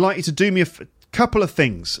 I'd like you to do me a couple of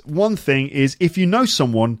things. One thing is, if you know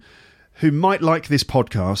someone who might like this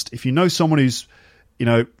podcast, if you know someone who's,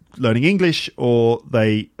 learning English, or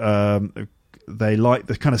they like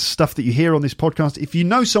the kind of stuff that you hear on this podcast, if you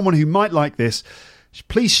know someone who might like this,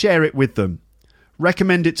 please share it with them.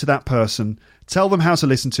 Recommend it to that person. Tell them how to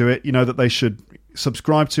listen to it. That they should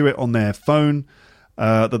subscribe to it on their phone,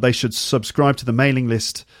 that they should subscribe to the mailing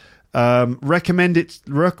list. Recommend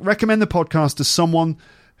the podcast to someone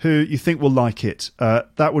who you think will like it.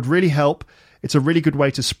 That would really help. It's a really good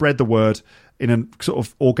way to spread the word in a sort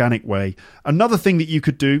of organic way. Another thing that you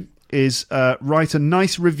could do is write a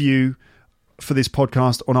nice review for this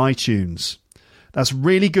podcast on iTunes. That's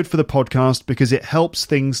really good for the podcast because it helps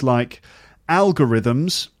things like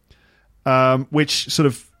algorithms, which sort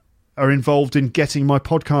of are involved in getting my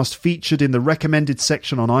podcast featured in the recommended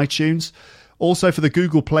section on iTunes. Also for the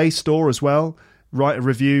Google Play Store as well. Write a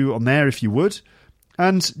review on there if you would.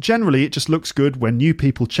 And generally, it just looks good when new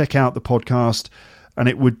people check out the podcast, and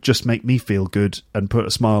it would just make me feel good and put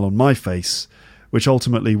a smile on my face, which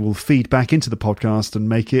ultimately will feed back into the podcast and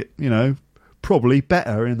make it, probably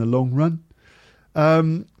better in the long run.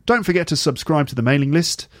 Don't forget to subscribe to the mailing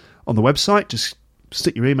list on the website. Just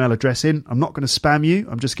stick your email address in. I'm not going to spam you.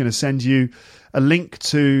 I'm just going to send you a link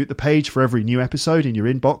to the page for every new episode in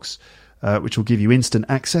your inbox, which will give you instant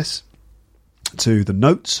access to the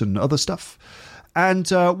notes and other stuff. And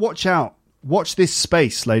watch this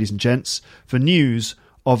space, ladies and gents, for news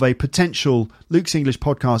of a potential Luke's English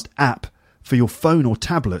Podcast app for your phone or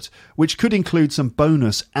tablet, which could include some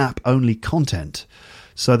bonus app-only content.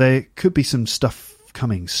 So there could be some stuff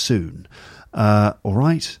coming soon. All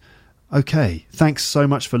right? Okay, thanks so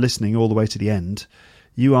much for listening all the way to the end.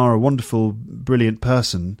 You are a wonderful, brilliant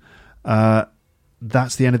person.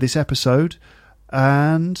 That's the end of this episode.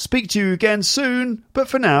 And speak to you again soon. But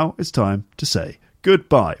for now, it's time to say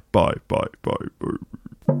goodbye. Bye, bye, bye, bye.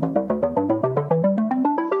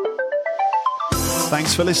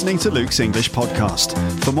 Thanks for listening to Luke's English Podcast.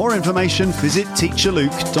 For more information, visit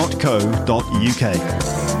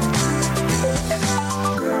teacherluke.co.uk.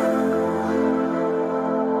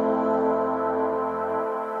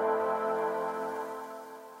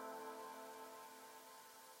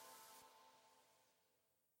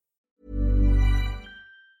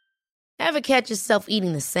 Ever catch yourself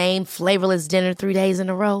eating the same flavorless dinner 3 days in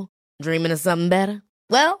a row? Dreaming of something better?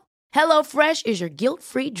 Well, HelloFresh is your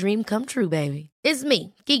guilt-free dream come true, baby. It's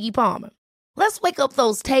me, Keke Palmer. Let's wake up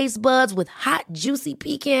those taste buds with hot, juicy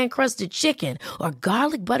pecan-crusted chicken or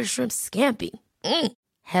garlic butter shrimp scampi.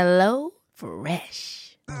 Hello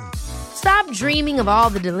Fresh. Stop dreaming of all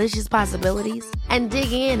the delicious possibilities and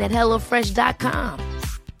dig in at HelloFresh.com.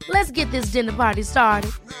 Let's get this dinner party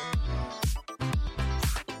started.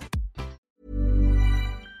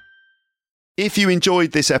 If you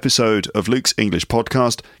enjoyed this episode of Luke's English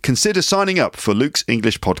Podcast, consider signing up for Luke's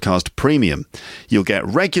English Podcast Premium. You'll get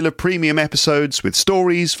regular premium episodes with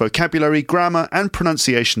stories, vocabulary, grammar and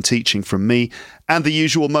pronunciation teaching from me and the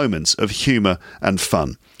usual moments of humour and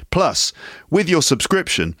fun. Plus, with your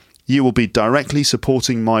subscription, you will be directly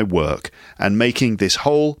supporting my work and making this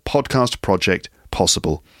whole podcast project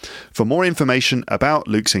possible. For more information about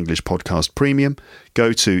Luke's English Podcast Premium,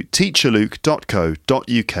 go to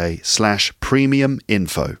teacherluke.co.uk/premium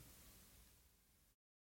info.